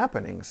Haunted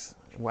Happenings.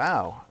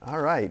 Wow,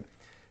 all right.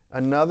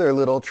 Another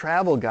little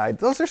travel guide.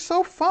 Those are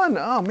so fun.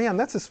 Oh man,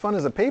 that's as fun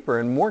as a paper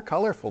and more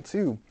colorful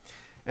too.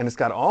 And it's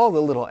got all the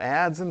little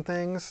ads and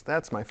things.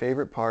 That's my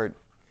favorite part.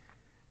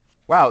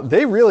 Wow,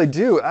 they really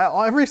do.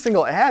 Every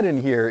single ad in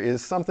here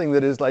is something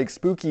that is like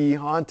spooky,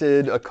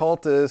 haunted,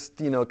 occultist,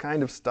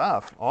 kind of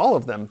stuff. All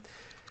of them.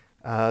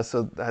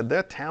 So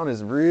that town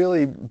has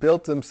really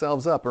built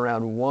themselves up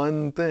around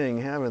one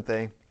thing, haven't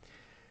they?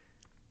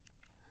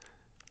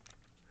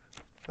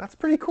 That's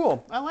pretty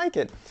cool. I like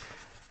it.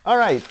 All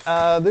right,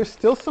 there's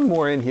still some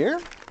more in here.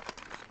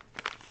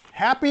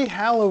 Happy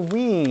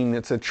Halloween.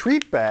 It's a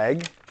treat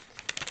bag.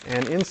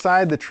 And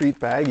inside the treat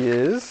bag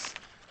is...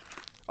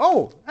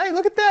 Oh, hey,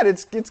 look at that.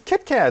 It's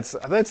Kit Kats.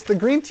 That's the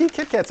green tea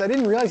Kit Kats. I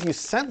didn't realize you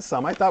sent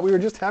some. I thought we were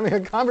just having a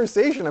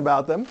conversation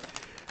about them.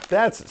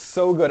 That's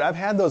so good. I've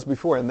had those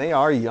before, and they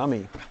are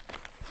yummy.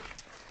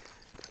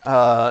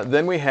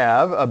 Then we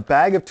have a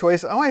bag of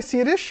toys. Oh, I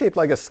see it is shaped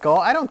like a skull.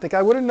 I don't think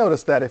I would have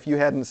noticed that if you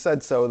hadn't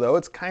said so, though.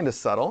 It's kind of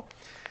subtle.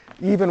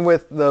 Even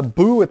with the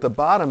boo at the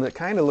bottom that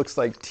kind of looks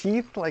like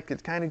teeth, like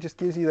it kind of just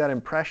gives you that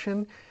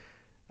impression.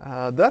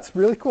 That's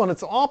really cool. And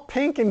it's all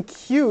pink and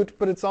cute,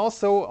 but it's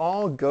also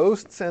all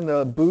ghosts and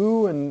the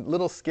boo and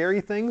little scary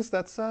things.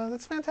 That's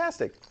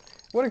fantastic.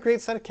 What a great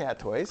set of cat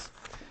toys.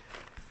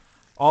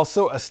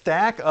 Also, a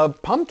stack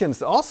of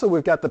pumpkins. Also,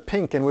 we've got the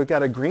pink, and we've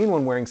got a green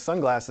one wearing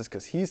sunglasses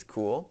because he's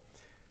cool.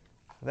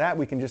 That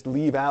we can just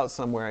leave out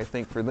somewhere, I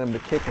think, for them to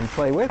kick and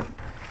play with.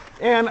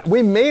 And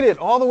we made it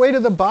all the way to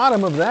the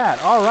bottom of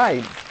that. All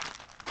right.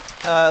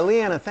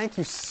 Leanna, thank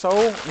you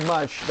so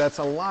much. That's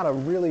a lot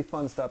of really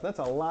fun stuff. That's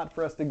a lot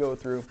for us to go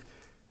through.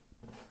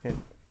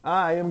 And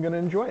I am going to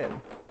enjoy it.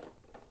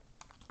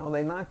 Oh,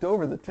 they knocked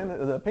over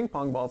the ping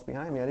pong balls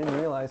behind me. I didn't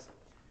realize.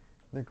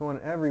 They're going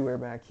everywhere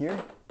back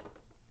here.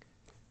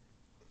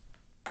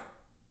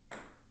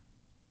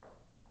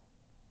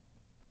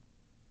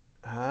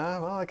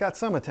 Well, I got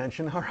some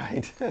attention. All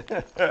right.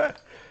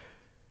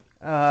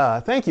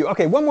 Thank you.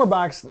 Okay, one more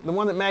box. The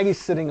one that Maggie's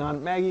sitting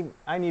on. Maggie,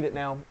 I need it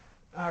now.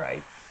 All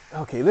right.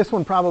 Okay, this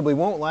one probably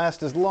won't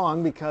last as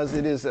long because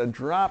it is a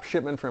drop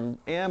shipment from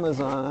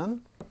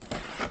Amazon.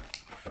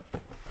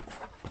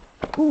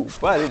 Ooh,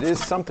 but it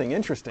is something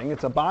interesting.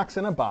 It's a box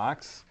in a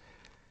box.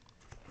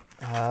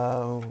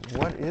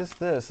 What is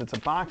this? It's a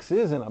box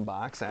is in a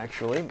box,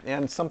 actually,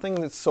 and something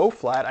that's so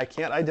flat I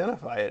can't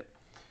identify it.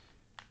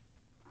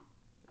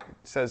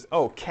 It says,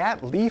 oh,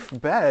 cat leaf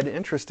bed.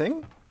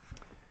 Interesting.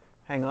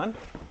 Hang on.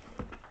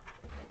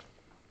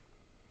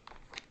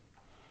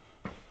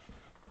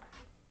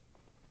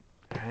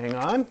 Hang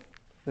on.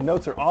 The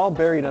notes are all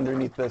buried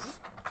underneath this.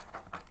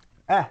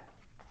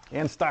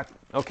 And stuck.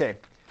 Okay.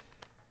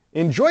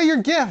 Enjoy your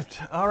gift.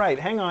 All right,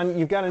 hang on.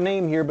 You've got a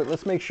name here, but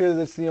let's make sure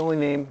that's the only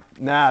name.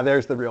 Nah,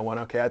 there's the real one.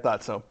 Okay, I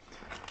thought so.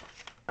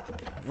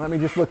 Let me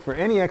just look for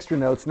any extra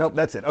notes. Nope,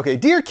 that's it. Okay,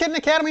 dear Kitten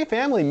Academy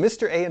family,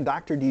 Mr. A and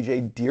Dr.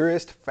 DJ,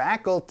 dearest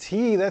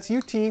faculty, that's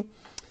you, T.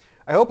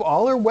 I hope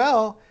all are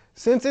well.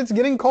 Since it's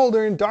getting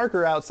colder and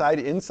darker outside,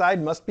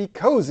 inside must be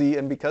cozy,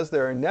 and because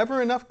there are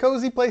never enough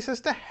cozy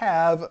places to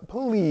have,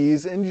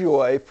 please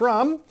enjoy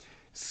from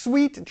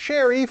Sweet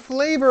Cherry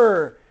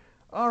Flavor.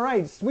 All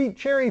right, Sweet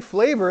Cherry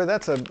Flavor,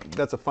 that's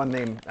a fun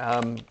name.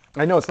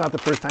 I know it's not the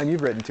first time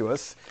you've written to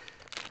us.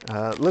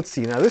 Let's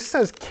see, now this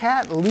says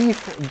cat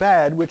leaf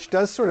bed, which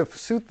does sort of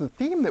suit the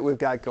theme that we've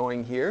got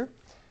going here.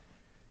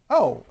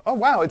 Oh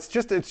wow, it's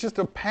just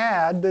a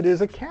pad that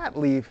is a cat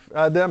leaf,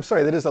 I'm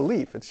sorry, that is a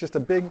leaf. It's just a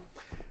big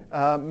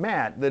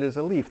mat that is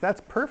a leaf.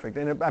 That's perfect,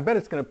 and I bet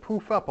it's going to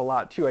poof up a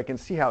lot too. I can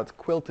see how it's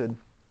quilted.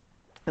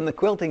 And the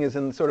quilting is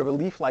in sort of a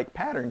leaf-like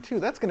pattern too.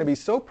 That's going to be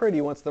so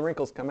pretty once the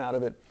wrinkles come out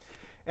of it.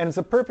 And it's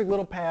a perfect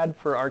little pad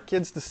for our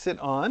kids to sit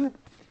on.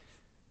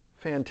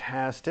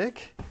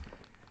 Fantastic.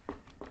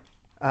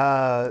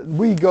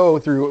 We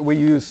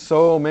use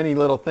so many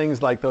little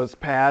things like those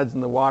pads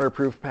and the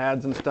waterproof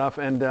pads and stuff.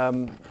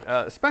 And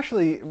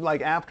especially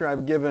like after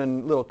I've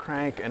given little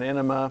Crank an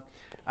enema,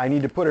 I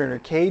need to put her in her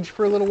cage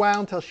for a little while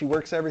until she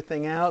works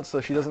everything out so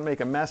she doesn't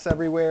make a mess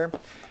everywhere.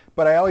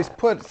 But I always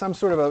put some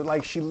sort of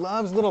like, she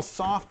loves little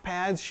soft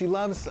pads. She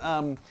loves,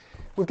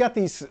 we've got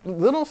these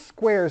little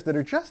squares that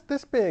are just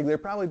this big. They're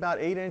probably about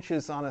 8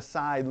 inches on a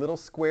side, little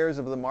squares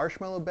of the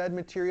marshmallow bed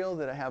material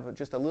that have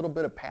just a little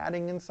bit of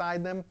padding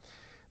inside them.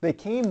 They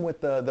came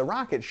with the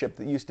rocket ship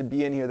that used to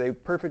be in here. They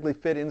perfectly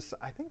fit in.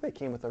 I think they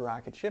came with the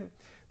rocket ship.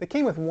 They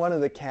came with one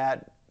of the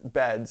cat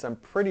beds, I'm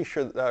pretty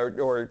sure,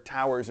 or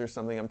towers or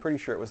something. I'm pretty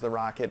sure it was the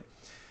rocket.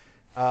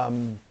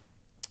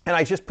 And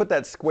I just put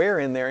that square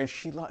in there, and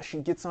she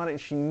gets on it,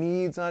 and she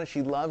kneads on it.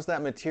 She loves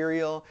that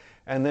material,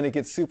 and then it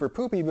gets super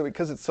poopy, but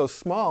because it's so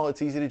small,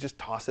 it's easy to just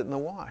toss it in the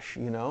wash,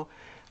 you know?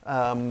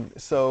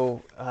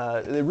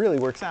 It really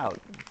works out.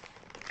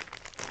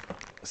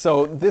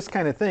 So this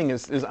kind of thing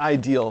is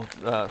ideal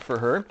for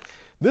her.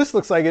 This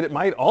looks like it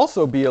might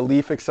also be a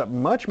leaf, except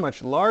much,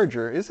 much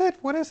larger. Is it?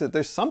 What is it?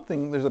 There's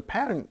a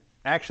pattern.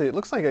 Actually, it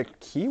looks like a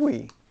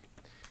kiwi,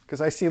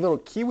 because I see little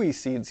kiwi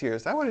seeds here.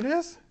 Is that what it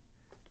is?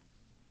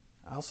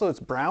 Also, it's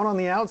brown on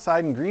the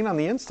outside and green on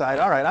the inside.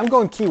 All right, I'm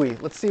going kiwi.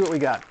 Let's see what we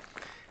got,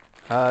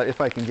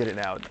 if I can get it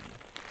out.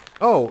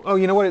 Oh,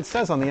 you know what it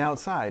says on the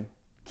outside?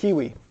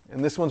 Kiwi.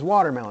 And this one's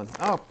watermelon.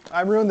 Oh,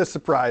 I ruined the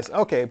surprise.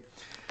 Okay.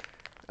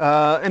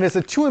 And it's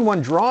a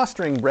 2-in-1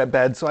 drawstring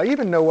bed, so I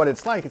even know what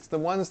it's like. It's the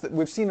ones that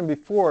we've seen them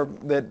before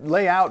that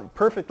lay out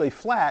perfectly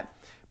flat,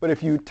 but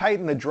if you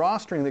tighten the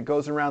drawstring that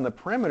goes around the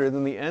perimeter,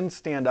 then the ends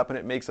stand up and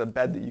it makes a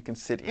bed that you can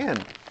sit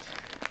in.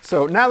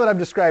 So now that I've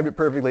described it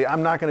perfectly,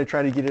 I'm not going to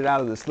try to get it out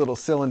of this little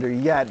cylinder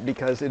yet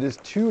because it is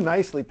too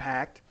nicely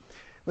packed.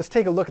 Let's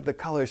take a look at the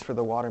colors for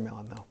the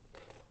watermelon, though.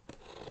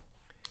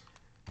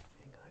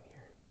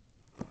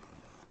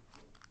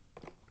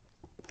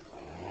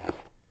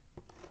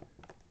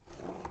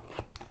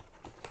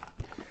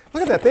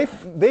 Look at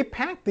that, they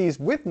packed these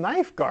with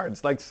knife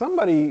guards. Like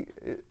somebody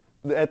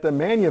at the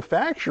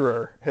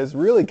manufacturer has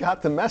really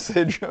got the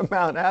message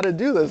about how to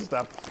do this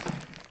stuff.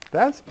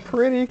 That's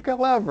pretty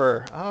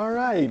clever. All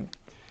right.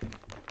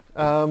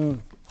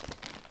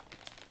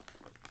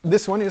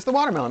 This one is the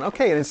watermelon.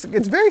 Okay, and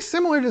it's very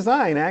similar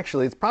design,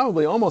 actually. It's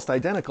probably almost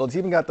identical. It's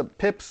even got the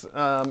pips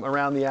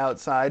around the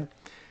outside.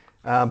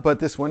 But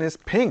this one is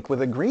pink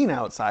with a green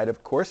outside,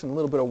 of course, and a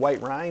little bit of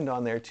white rind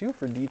on there, too,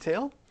 for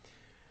detail.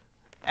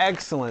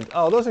 Excellent.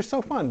 Oh, those are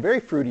so fun. Very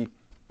fruity.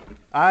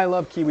 I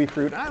love kiwi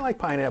fruit. I like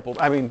pineapple.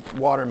 I mean,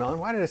 watermelon.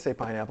 Why did I say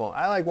pineapple?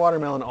 I like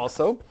watermelon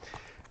also.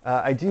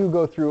 I do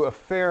go through a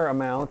fair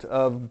amount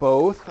of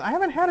both. I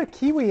haven't had a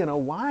kiwi in a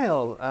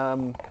while.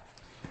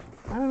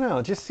 I don't know.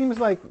 It just seems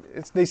like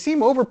they seem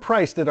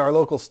overpriced at our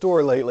local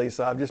store lately,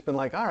 so I've just been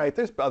like, all right,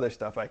 there's other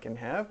stuff I can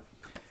have.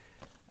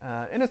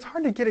 And it's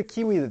hard to get a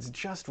kiwi that's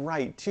just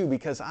right, too,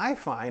 because I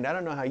find, I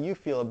don't know how you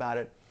feel about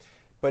it,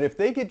 but if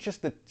they get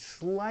just the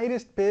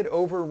slightest bit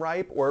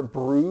overripe or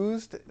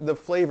bruised, the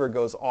flavor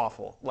goes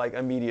awful, like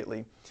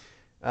immediately.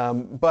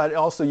 But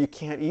also you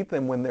can't eat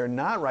them when they're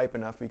not ripe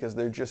enough because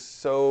they're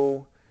just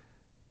so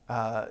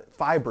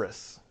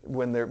fibrous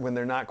when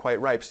they're not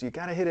quite ripe. So you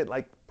got to hit it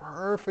like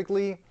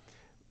perfectly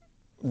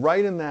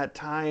right in that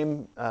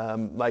time,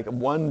 like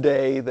one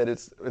day that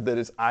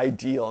is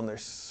ideal, and they're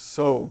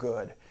so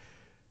good.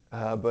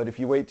 But if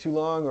you wait too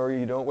long or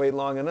you don't wait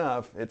long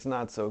enough, it's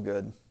not so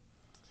good.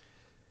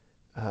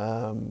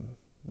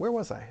 Where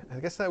was I? I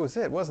guess that was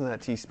it, wasn't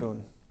that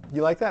teaspoon?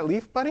 You like that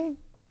leaf, buddy?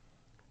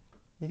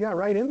 You got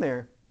right in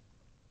there.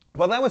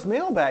 Well, that was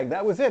Mailbag.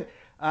 That was it.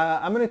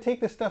 I'm going to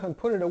take this stuff and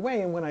put it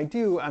away, and when I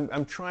do,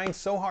 I'm trying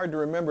so hard to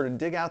remember to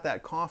dig out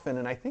that coffin,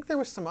 and I think there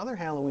was some other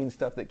Halloween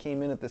stuff that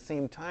came in at the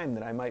same time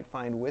that I might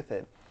find with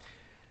it.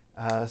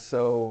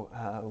 So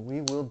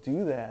we will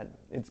do that.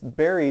 It's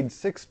buried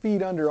 6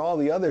 feet under all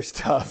the other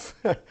stuff,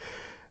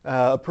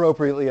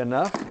 appropriately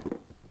enough.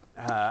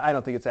 I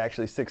don't think it's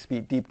actually 6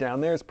 feet deep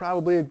down there. It's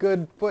probably a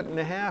good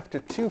 1.5 to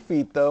 2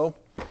 feet, though.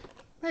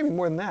 Maybe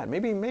more than that.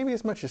 Maybe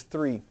as much as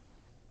 3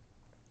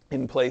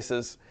 in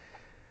places.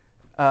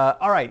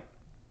 All right.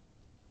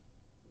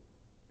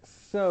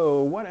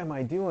 So what am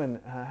I doing?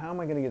 How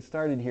am I going to get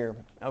started here?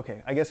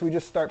 Okay, I guess we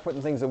just start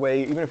putting things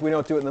away. Even if we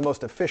don't do it in the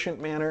most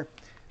efficient manner,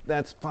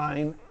 that's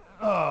fine.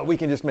 We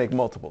can just make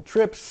multiple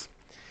trips.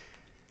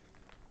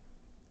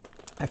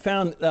 I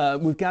found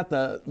we've got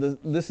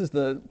this is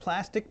the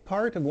plastic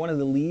part of one of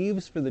the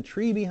leaves for the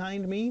tree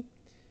behind me.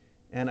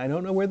 And I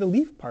don't know where the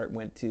leaf part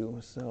went to,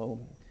 so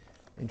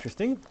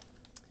interesting.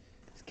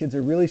 These kids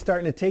are really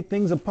starting to take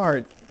things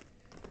apart.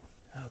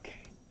 Okay.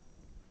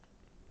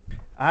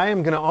 I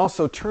am going to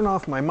also turn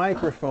off my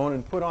microphone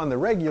and put on the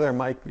regular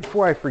mic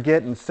before I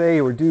forget and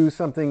say or do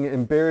something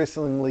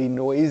embarrassingly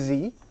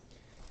noisy,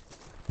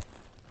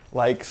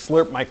 like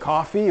slurp my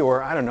coffee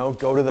or, I don't know,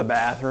 go to the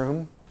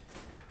bathroom.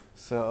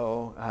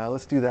 So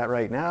let's do that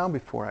right now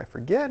before I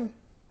forget.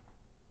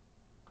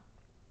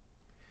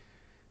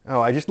 Oh,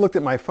 I just looked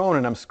at my phone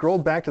and I'm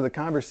scrolled back to the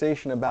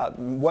conversation about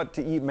what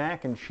to eat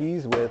mac and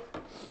cheese with.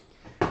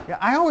 Yeah,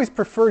 I always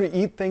prefer to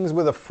eat things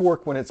with a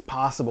fork when it's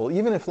possible.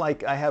 Even if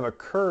like I have a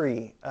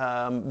curry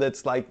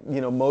that's like,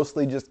 you know,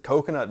 mostly just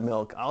coconut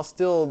milk, I'll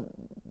still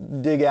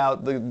dig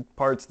out the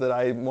parts that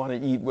I want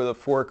to eat with a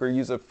fork or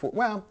use a fork.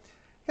 Well,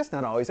 I guess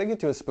not always. I get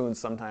to a spoon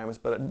sometimes,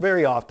 but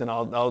very often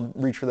I'll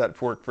reach for that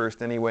fork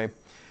first anyway.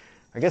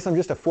 I guess I'm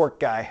just a fork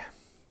guy.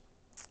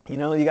 You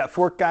know, you got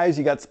fork guys,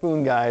 you got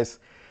spoon guys.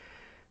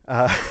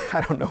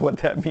 I don't know what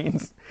that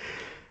means.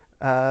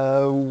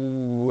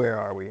 Where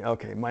are we?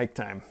 Okay, mic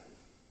time.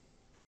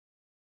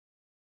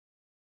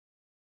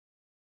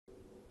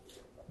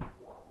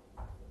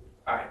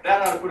 All right,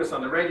 that ought to put us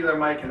on the regular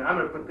mic, and I'm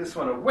going to put this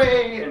one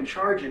away and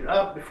charge it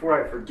up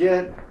before I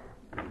forget.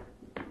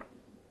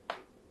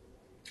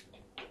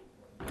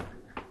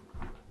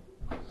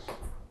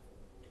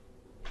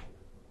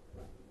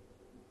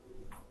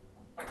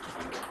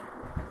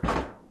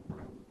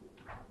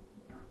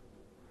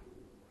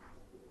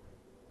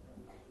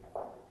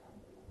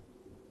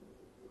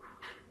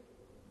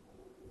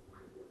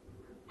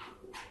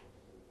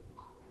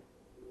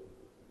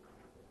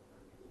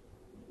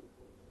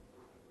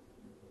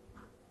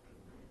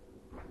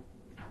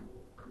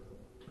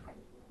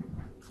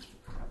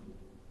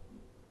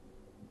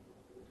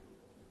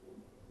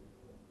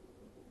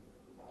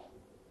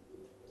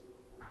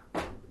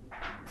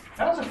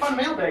 That was a fun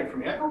mailbag for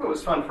me. I hope it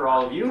was fun for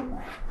all of you.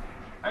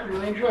 I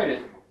really enjoyed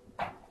it.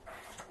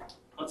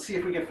 Let's see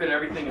if we can fit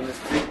everything in this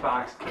big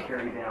box to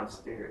carry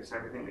downstairs.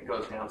 Everything that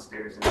goes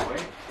downstairs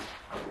anyway.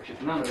 Which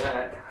is none of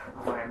that. I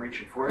don't know why I'm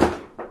reaching for it.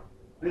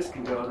 This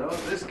can go though.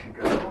 This can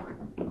go.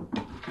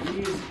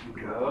 These can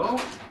go.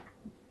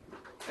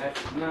 That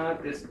does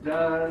not. This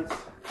does.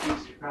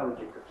 These should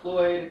probably get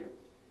deployed.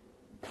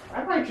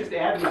 I might just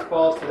add these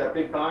balls to that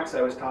big box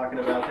I was talking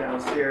about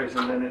downstairs,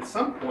 and then at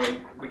some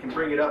point we can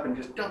bring it up and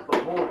just dump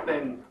the whole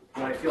thing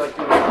when I feel like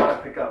doing a lot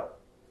of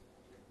pickup.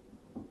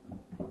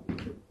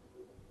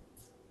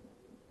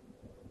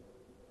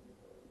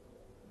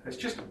 I was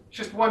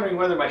just wondering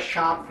whether my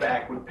shop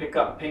vac would pick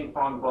up ping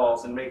pong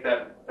balls and make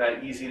that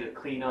easy to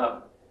clean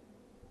up.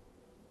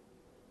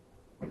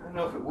 I don't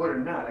know if it would or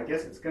not. I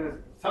guess it's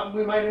something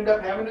we might end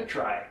up having to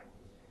try.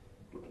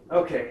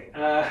 Okay,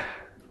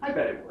 I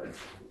bet it would.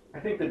 I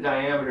think the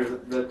diameter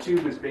of the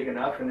tube is big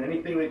enough, and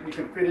anything that you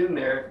can fit in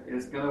there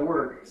is going to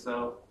work.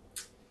 So,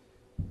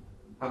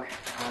 okay,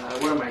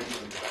 what am I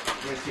doing?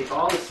 I'm going to take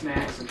all the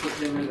snacks and put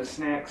them in the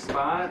snack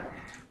spot.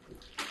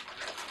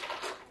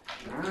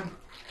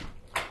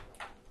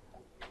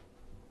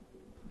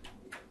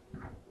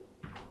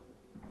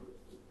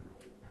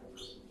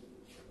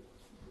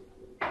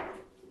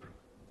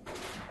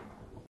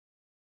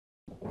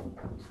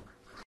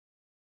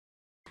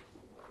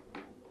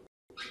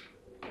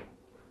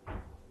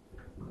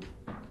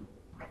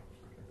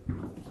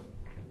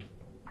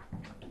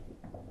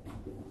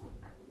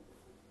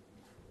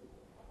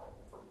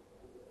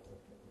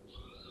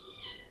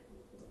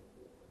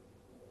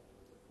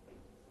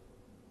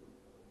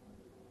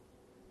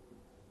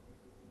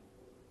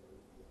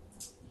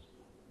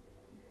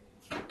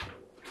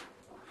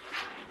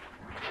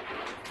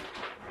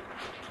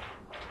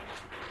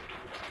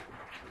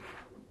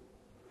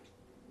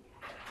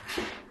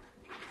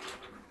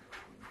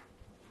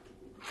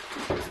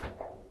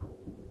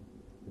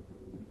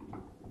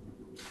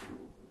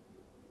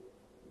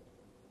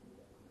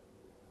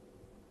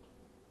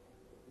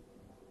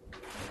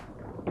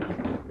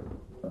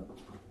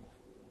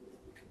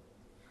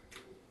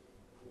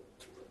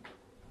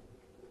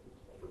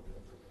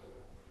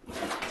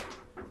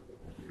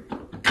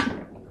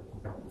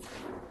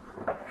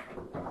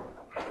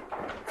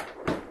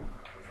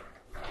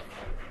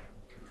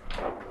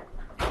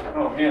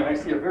 Oh man, I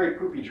see a very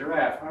poopy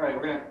giraffe. All right,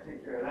 we're going to have to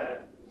take care of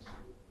that.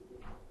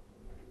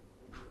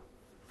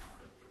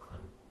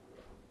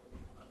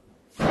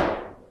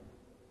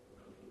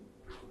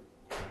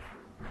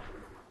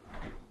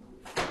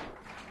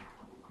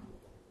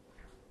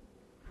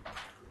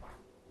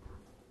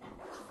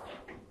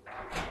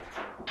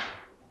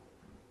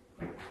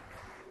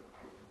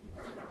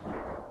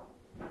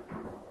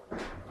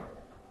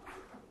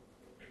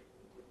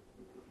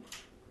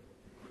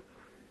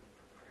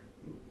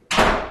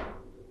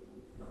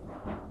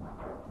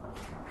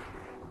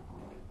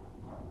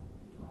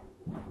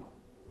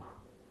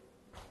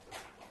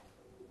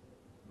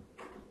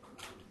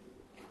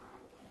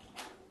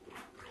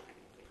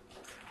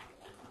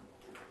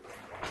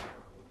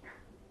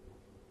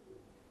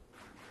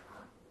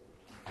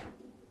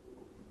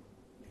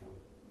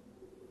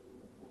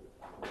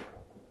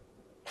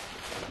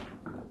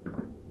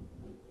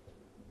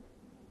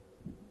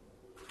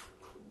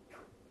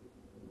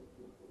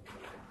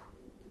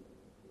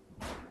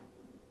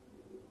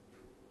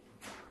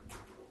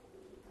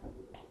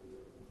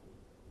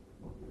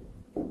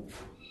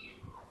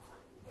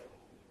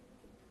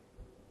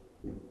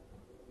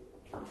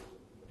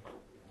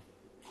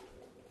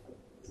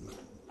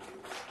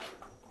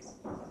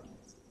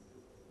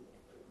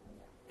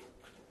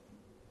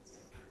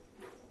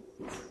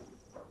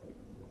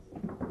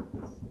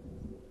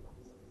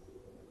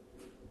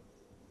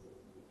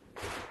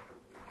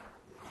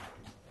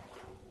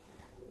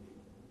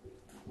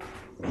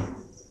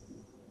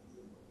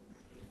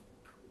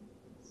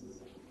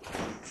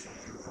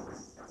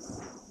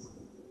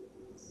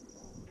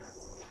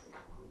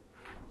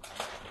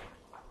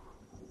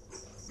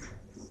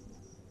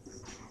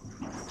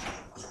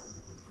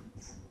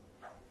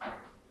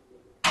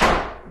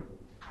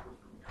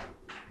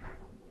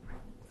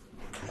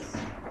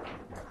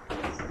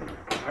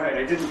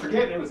 I didn't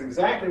forget. It was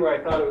exactly where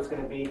I thought it was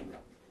going to be,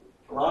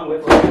 along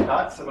with what I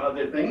thought some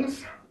other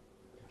things.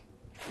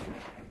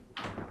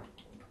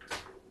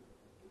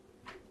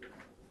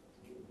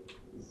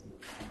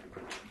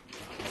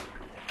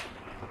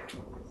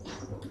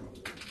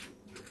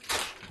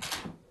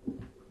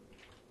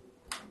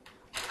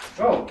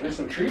 Oh, there's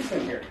some treats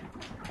in here.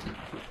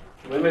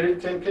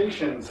 Limited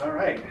temptations. All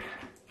right.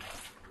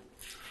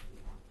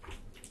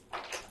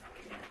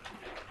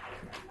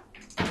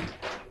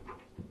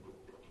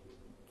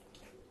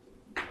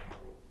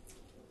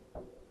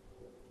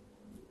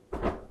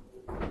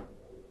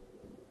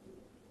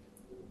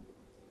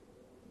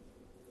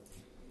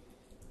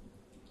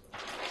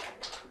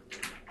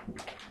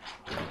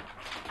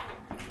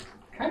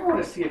 I kind of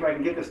want to see if I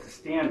can get this to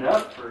stand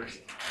up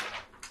first.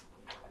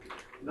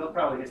 They'll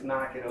probably just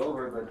knock it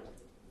over, but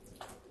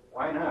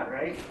why not,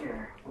 right?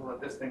 Here, we'll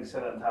let this thing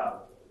sit on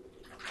top.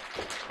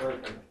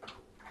 Perfect.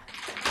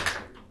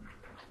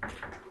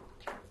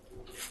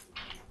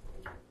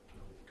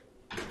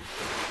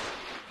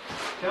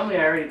 Tell me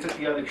I already took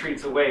the other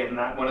treats away and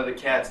not one of the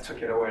cats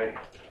took it away.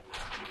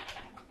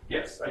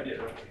 Yes, I did.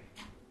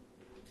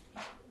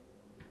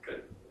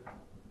 Good.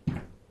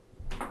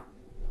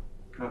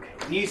 Okay,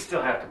 these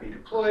still have to be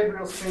deployed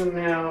real soon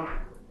now.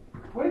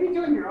 What are you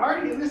doing? You're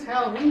already in this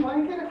Halloween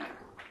blanket?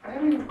 I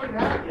haven't even put it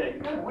out yet.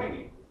 You gotta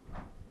wait.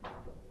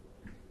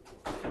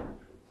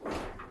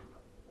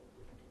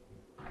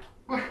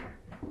 What?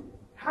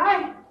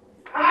 Hi!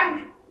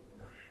 Hi!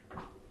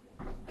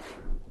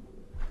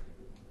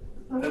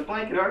 Oh, the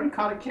blanket already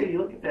caught a kitty.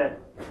 Look at that.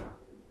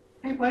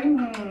 Hey, buddy.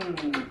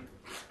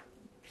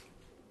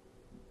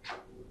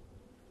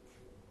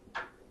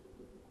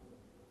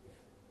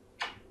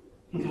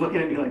 He's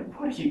looking at me like,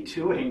 what are you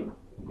doing?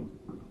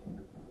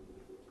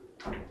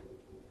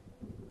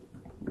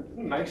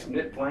 Nice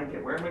knit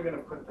blanket. Where am I going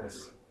to put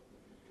this?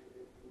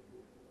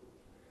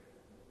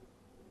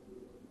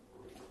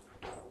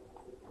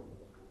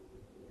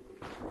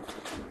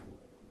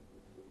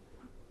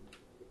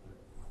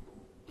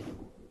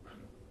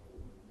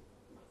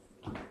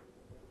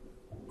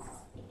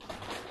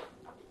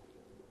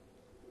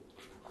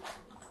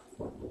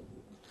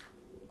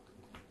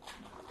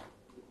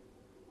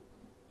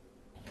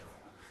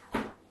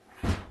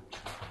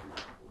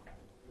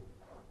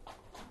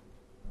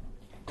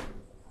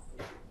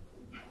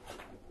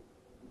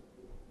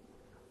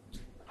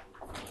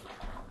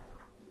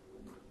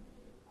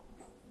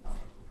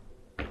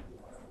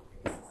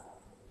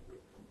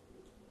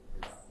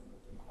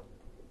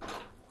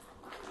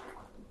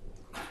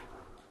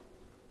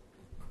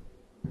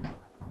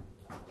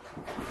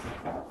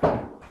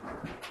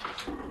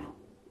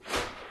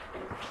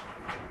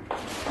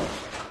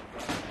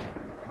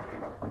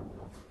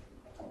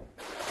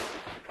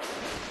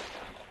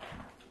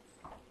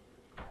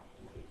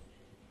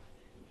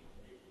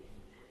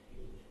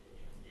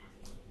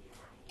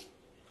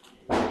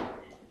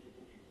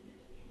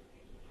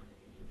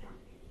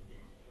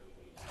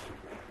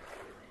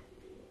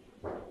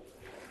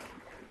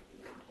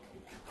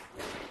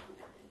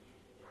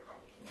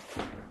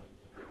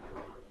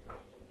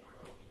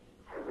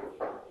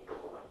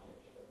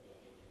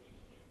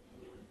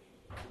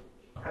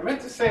 I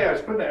meant to say,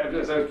 as I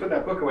was putting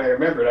that book away, I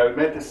remembered, I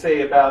meant to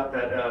say about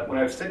that, when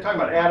I was talking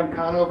about Adam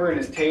Conover and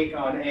his take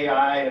on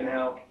AI and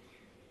how,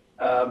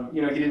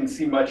 he didn't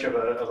see much of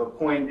a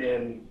point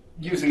in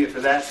using it for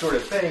that sort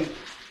of thing.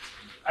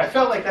 I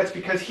felt like that's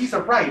because he's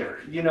a writer,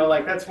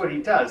 that's what he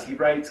does. He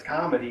writes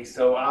comedy,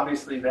 so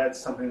obviously that's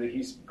something that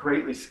he's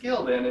greatly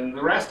skilled in, and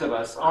the rest of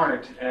us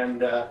aren't.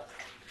 And,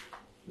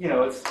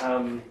 it's...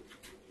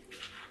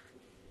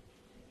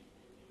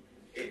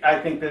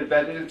 I think that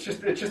it's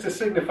just a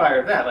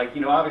signifier of that.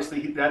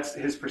 Obviously that's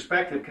his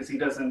perspective because he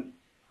doesn't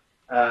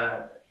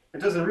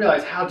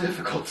realize how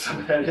difficult some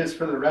of that is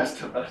for the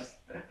rest of us.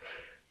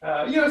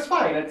 It's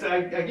fine.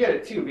 I get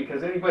it too,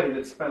 because anybody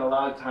that's spent a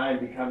lot of time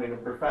becoming a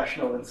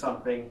professional in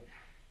something,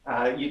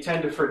 you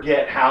tend to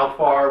forget how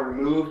far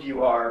removed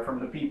you are from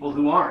the people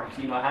who aren't.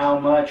 How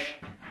much.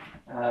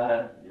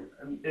 I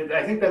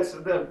think that's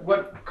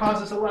what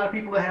causes a lot of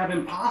people to have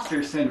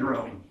imposter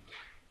syndrome.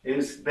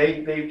 Is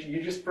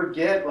you just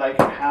forget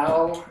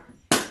how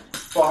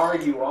far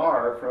you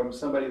are from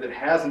somebody that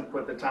hasn't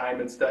put the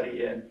time and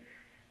study in,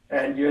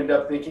 and you end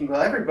up thinking,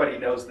 well, everybody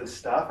knows this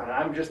stuff, and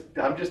I'm just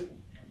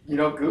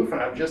goofing,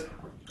 I'm just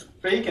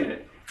faking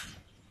it,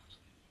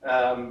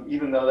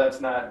 even though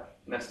that's not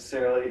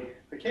necessarily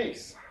the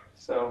case.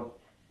 So,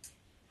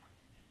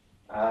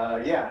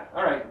 yeah,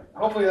 all right.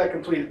 Hopefully that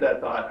completed that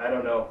thought. I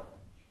don't know.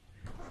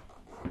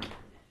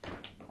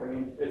 I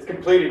mean, it's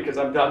completed because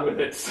I'm done with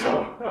it,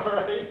 so, all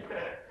right.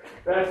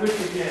 That's what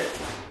you get.